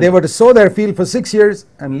கொண்டாட வேண்டும். They were to sow their field for 6 years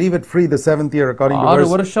and leave it free the 7th year according to 6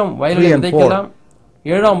 verse வருஷம் வயலிலே விதைக்கலாம்,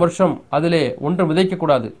 7ஆம் வருஷம் அதிலே ஒன்றும் விதைக்க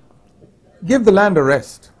கூடாது. Give the land a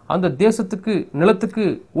rest. அந்த தேசத்துக்கு நிலத்துக்கு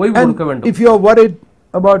ஓய்வு கொடுக்க வேண்டும். If you are worried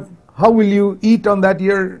about how will you eat on that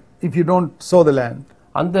year if you don't sow the land,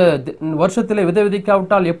 அந்த வருஷத்திலே விதை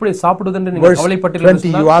விதைக்காவிட்டால் எப்படி சாப்பிடுவது என்று நீங்கள் verse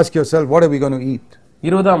 20 you ask yourself, what are we going to eat?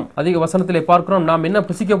 20ஆம் அதிக வசனத்திலே பார்க்கிறோம், நாம் என்ன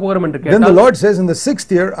புசிக்க போகிறோம் என்று Then the கேட்டால் Lord says, in the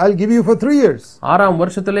 6th year I'll give you for 3 years. 6ஆம்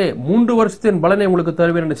வருஷத்திலே 3 வருஷத்தின் பலனை உங்களுக்கு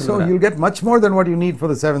தருவேன் என்று So சொல்கிறார். you'll get much more than what you need for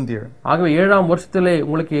the 7th year. ஆகவே 7ஆம் வருஷத்திலே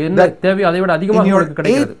உங்களுக்கு என்ன தேவையோ அதை விட அதிகமாக In your உங்களுக்கு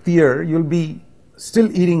கிடைக்கிறது. 8th year you'll be still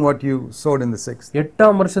eating what you sowed in the 6th.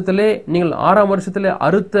 8ஆம் வருஷத்திலே நீங்கள் 6ஆம் வருஷத்திலே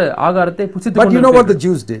அறுத்த ஆகாரத்தை புசித்துக் But you know what the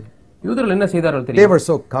Jews did? யூதர்கள் என்ன செய்தார்கள் They தெரியுமா? were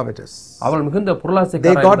so covetous. அவர்கள் மிகுந்த They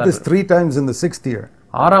பொருளாசைக்காரராக got this இருந்தார்கள். 3 times in the 6th year.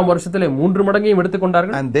 6ஆம் வருஷத்திலே 3 மடங்கையும்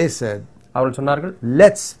எடுத்துக்கொண்டார்கள். And they said, அவர்கள் சொன்னார்கள்,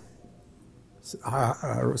 let's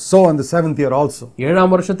sow on the 7th year also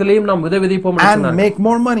 7ஆம் வருஷத்திலேயும் நாம் விதை விதைப்போம் என்று and சொன்னார்கள். make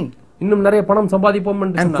more money. இன்னும் நிறைய பணம் சம்பாதிப்போம்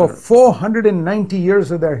என்று And for சொன்னார்கள். 490 years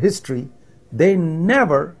of their history, they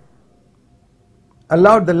never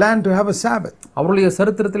allowed the land to have a Sabbath. அவருடைய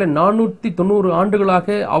சரித்திரத்திலே 490 ஆண்டுகளாக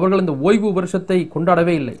அவர்கள் இந்த ஓய்வு வருஷத்தை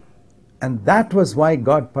கொண்டாடவே இல்லை. And that was why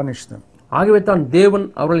God punished them. ஆகவே தான் தேவன்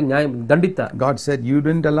அவர்களை தண்டித்தார். God said, you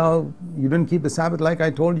didn't keep the Sabbath like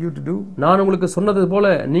I told you to do. நான் உங்களுக்கு சொன்னது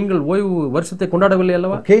போல நீங்கள் ஓய்வு வருஷத்தை கொண்டாடவில்லை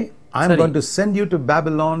அல்லவா? Okay, I'm going to send you to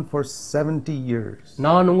Babylon for 70 years.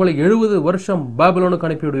 நான் உங்களை 70 வருஷம் பாபிலோனுக்கு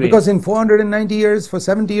அனுப்பி விடுவேன். Because in 490 years, for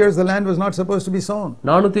 70 years, the land was not supposed to be sown.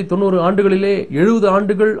 490 ஆண்டுகளிலே 70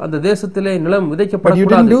 ஆண்டுகள் அந்த தேசத்திலே நிலம் But you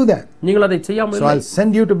விதைக்கப்படக்கூடாது. didn't do that. நீங்கள் அதை செய்யாமல் So I'll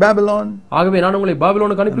send you to Babylon. ஆகவே நான் உங்களை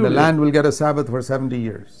பாபிலோனுக்கு அனுப்பி And the விடுவேன். land will get a Sabbath for 70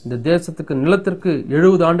 years. இந்த தேசத்துக்கு நிலத்திற்கு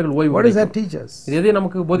 70 ஆண்டுகள் ஓய்வு What does கிடைக்கும். that teach us? இது எதை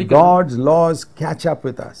நமக்கு போதிக்கிறது? God's laws catch up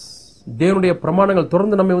with us. தேவனுடைய பிரமாணங்கள்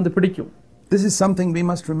தொடர்ந்து நம்மை வந்து பிடிக்கும். This is something we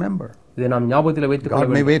must remember. இதை நாம் ஞாபகத்தில் வைத்துக் கொள்ள God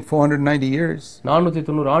may வேண்டும். wait 490 years.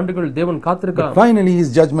 490 ஆண்டுகள் தேவன் But காத்திருக்கிறார். finally his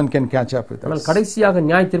judgment can catch up with ஆனால் us. கடைசியாக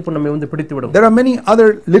நியாய தீர்ப்பு நம்மை வந்து பிடித்துவிடும். There are many other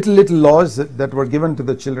little laws that were given to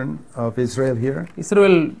the children of Israel here.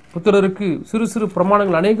 இஸ்ரவேல் புத்திரருக்கு சிறு சிறு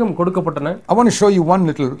பிரமாணங்கள் அநேகம் கொடுக்கப்பட்டன. I want to show you one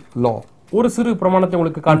little law. ஒரு சிறு பிரமாணத்தை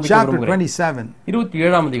உங்களுக்கு In காண்பிக்க chapter விரும்புகிறேன். 27, 27ஆம்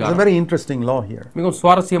there's a அதிகாரம். very interesting law here. மிகவும்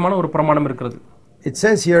சுவாரஸ்யமான ஒரு பிரமாணம் இருக்கிறது. It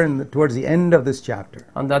says here towards the end of this chapter,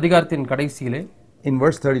 அந்த அதிகாரத்தின் கடைசியிலே in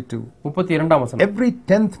verse 32, 32ஆம் வசனம். every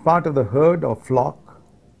 10th part of the herd or flock,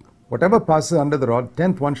 whatever passes under the rod,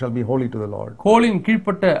 10th one shall be holy to the Lord. கோலின்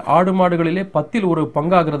கீழ்ப்பட்ட ஆடு மாடுகளிலே 10ல் ஒரு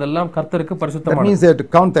பங்காகிறதெல்லாம் கர்த்தருக்கு That பரிசுத்தமானது. means they have to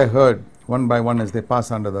count their herd one by one as they pass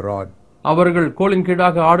under the rod. அவர்கள் கோலின்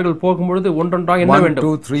கீழாக ஆடுகள் போகும்பொழுது ஒன்றொன்றாக எண்ண 1, வேண்டும்.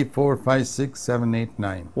 2, 3, 4, 5, 6, 7, 8,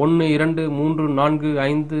 9. 1 2 3 4 5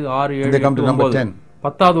 6 7 They come to 8 number 9. 10.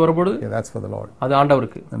 10வது வரும்பொழுது Yeah, that's for the Lord. அது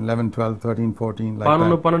ஆண்டவருக்கு. And 11, 12, 13, 14, like 11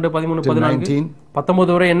 that. 12 13 Till 14 19.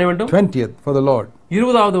 19 வரை என்ன வேண்டும்? 20th for the Lord.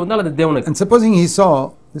 20வது வந்தால் அது தேவனுக்கு. And supposing he saw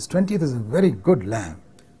this 20th is a very good lamb,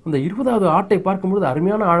 அந்த 20வது ஆட்டை பார்க்கும்போது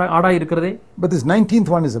அருமையான ஆடாய் இருக்கிறதே. but this 19th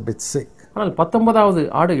one is a bit sick. ஆனால் 19வது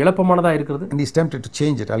ஆடு இளப்பமானதா இருக்கிறது. And he's tempted to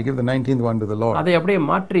change it. I'll give the 19th one to the Lord. அதை அப்படியே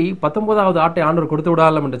மாற்றி 19வது ஆட்டை ஆண்டவர் கொடுத்து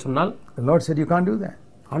விடலாம் என்று சொன்னால் The Lord said, you can't do that.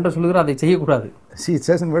 ஆண்டவர் சொல்லுகிறார் அதை செய்யக்கூடாது. See, it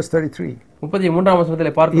says in verse 33, 33ஆம் வசனத்திலே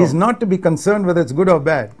he is பார்க்கிறோம். not to be concerned whether it's good or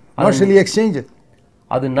bad, nor shall he exchange it.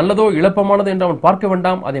 அது நல்லதோ இளப்பமானது என்று அவன் பார்க்க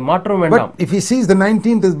வேண்டாம், அதை மாற்றவும் வேண்டாம். But if he sees the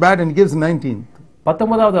 19th is bad and he gives the 19th,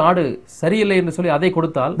 19வது ஆடு சரியில்லை என்று சொல்லி அதை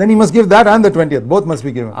கொடுத்தால் then he must give that and the 20th. Both must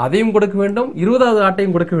be given. அதையும் கொடுக்க வேண்டும், 20வது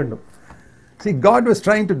ஆட்டையும் கொடுக்க வேண்டும். See, God was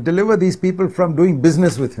trying to deliver these people from doing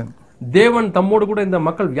business with him. தேவன் தம்மோடு கூட இந்த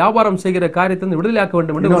மக்கள் வியாபாரம் செய்கிற காரியத்தை விடுதலையாக்க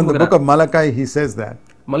வேண்டும் You என்று know, in the book விரும்புகிறார். of Malachi, he says that.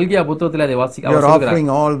 மல்கியா புத்தகத்திலே அதை You are வாசிக்கிறார். offering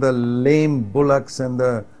all the lame bullocks and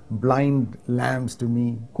the blind lambs to me.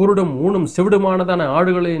 குருடும் ஊனும் செவிடுமானதான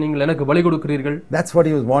ஆடுகளை நீங்கள் எனக்கு பலி கொடுக்கிறீர்கள். That's what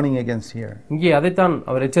he was warning against here. இங்கே அதைத்தான்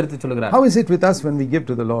அவர் எச்சரித்து சொல்கிறார். How is it with us when we give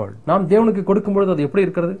to the Lord? நாம் தேவனுக்கு கொடுக்கும் பொழுது அது எப்படி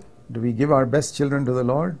இருக்கிறது? Do we give our best children to the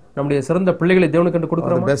Lord? நம்முடைய சிறந்த பிள்ளைகளை தேவனுக்கு என்று Or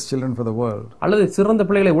கொடுக்கிறோமா? the best children for the world? அல்லது சிறந்த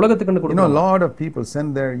பிள்ளைகளை உலகத்துக்கு என்று You know, a கொடுக்கிறோமா? lot of people send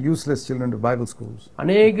their useless children to Bible schools.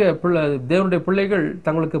 அநேக தேவனுடைய பிள்ளைகள்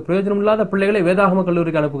தங்களுக்கு பிரயோஜனமில்லாத பிள்ளைகளை வேதாகம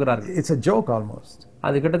கல்லூரிக்கு அனுப்புகிறார்கள். It's a joke almost.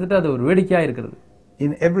 அது கிட்டத்தட்ட அது ஒரு வேடிக்கையா இருக்கிறது.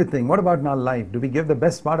 In everything, what about in our life? Do we give the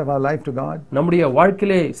best part of our life to God? நம்முடைய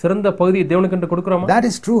வாழ்க்கையிலே சிறந்த பகுதியை தேவனுக்கு என்று கொடுக்கிறோமா? That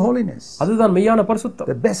is true holiness. அதுதான் மெய்யான பரிசுத்தம்.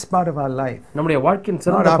 The best part of our life. நம்முடைய வாழ்க்கையின் Not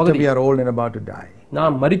சிறந்த after பகுதி. we are old and about to die.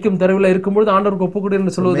 நாம் மரிக்கும் தருவில இருக்கும்போது ஆண்டவருக்கு ஒப்புக்கொடு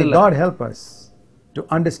என்று May சொல்வதில்லை. God help us to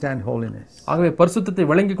understand holiness. ஆகவே பரிசுத்தத்தை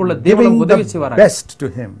விளங்கிக் கொள்ள தேவன் Giving உதவி the செய்வார். best to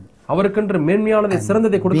Him. அவருக்கென்று மேன்மையானதை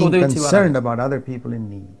சிறந்ததை கொடுக்க Being உதவி செய்வார். concerned about other people in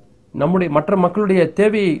need. நம்முடைய மற்ற மக்களுடைய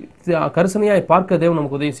தேவையை கரிசனையாய் பார்க்க தேவன்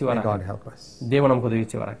நமக்கு உதவி செய்வார். May God help us. தேவன் நமக்கு உதவி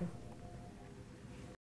செய்வார்.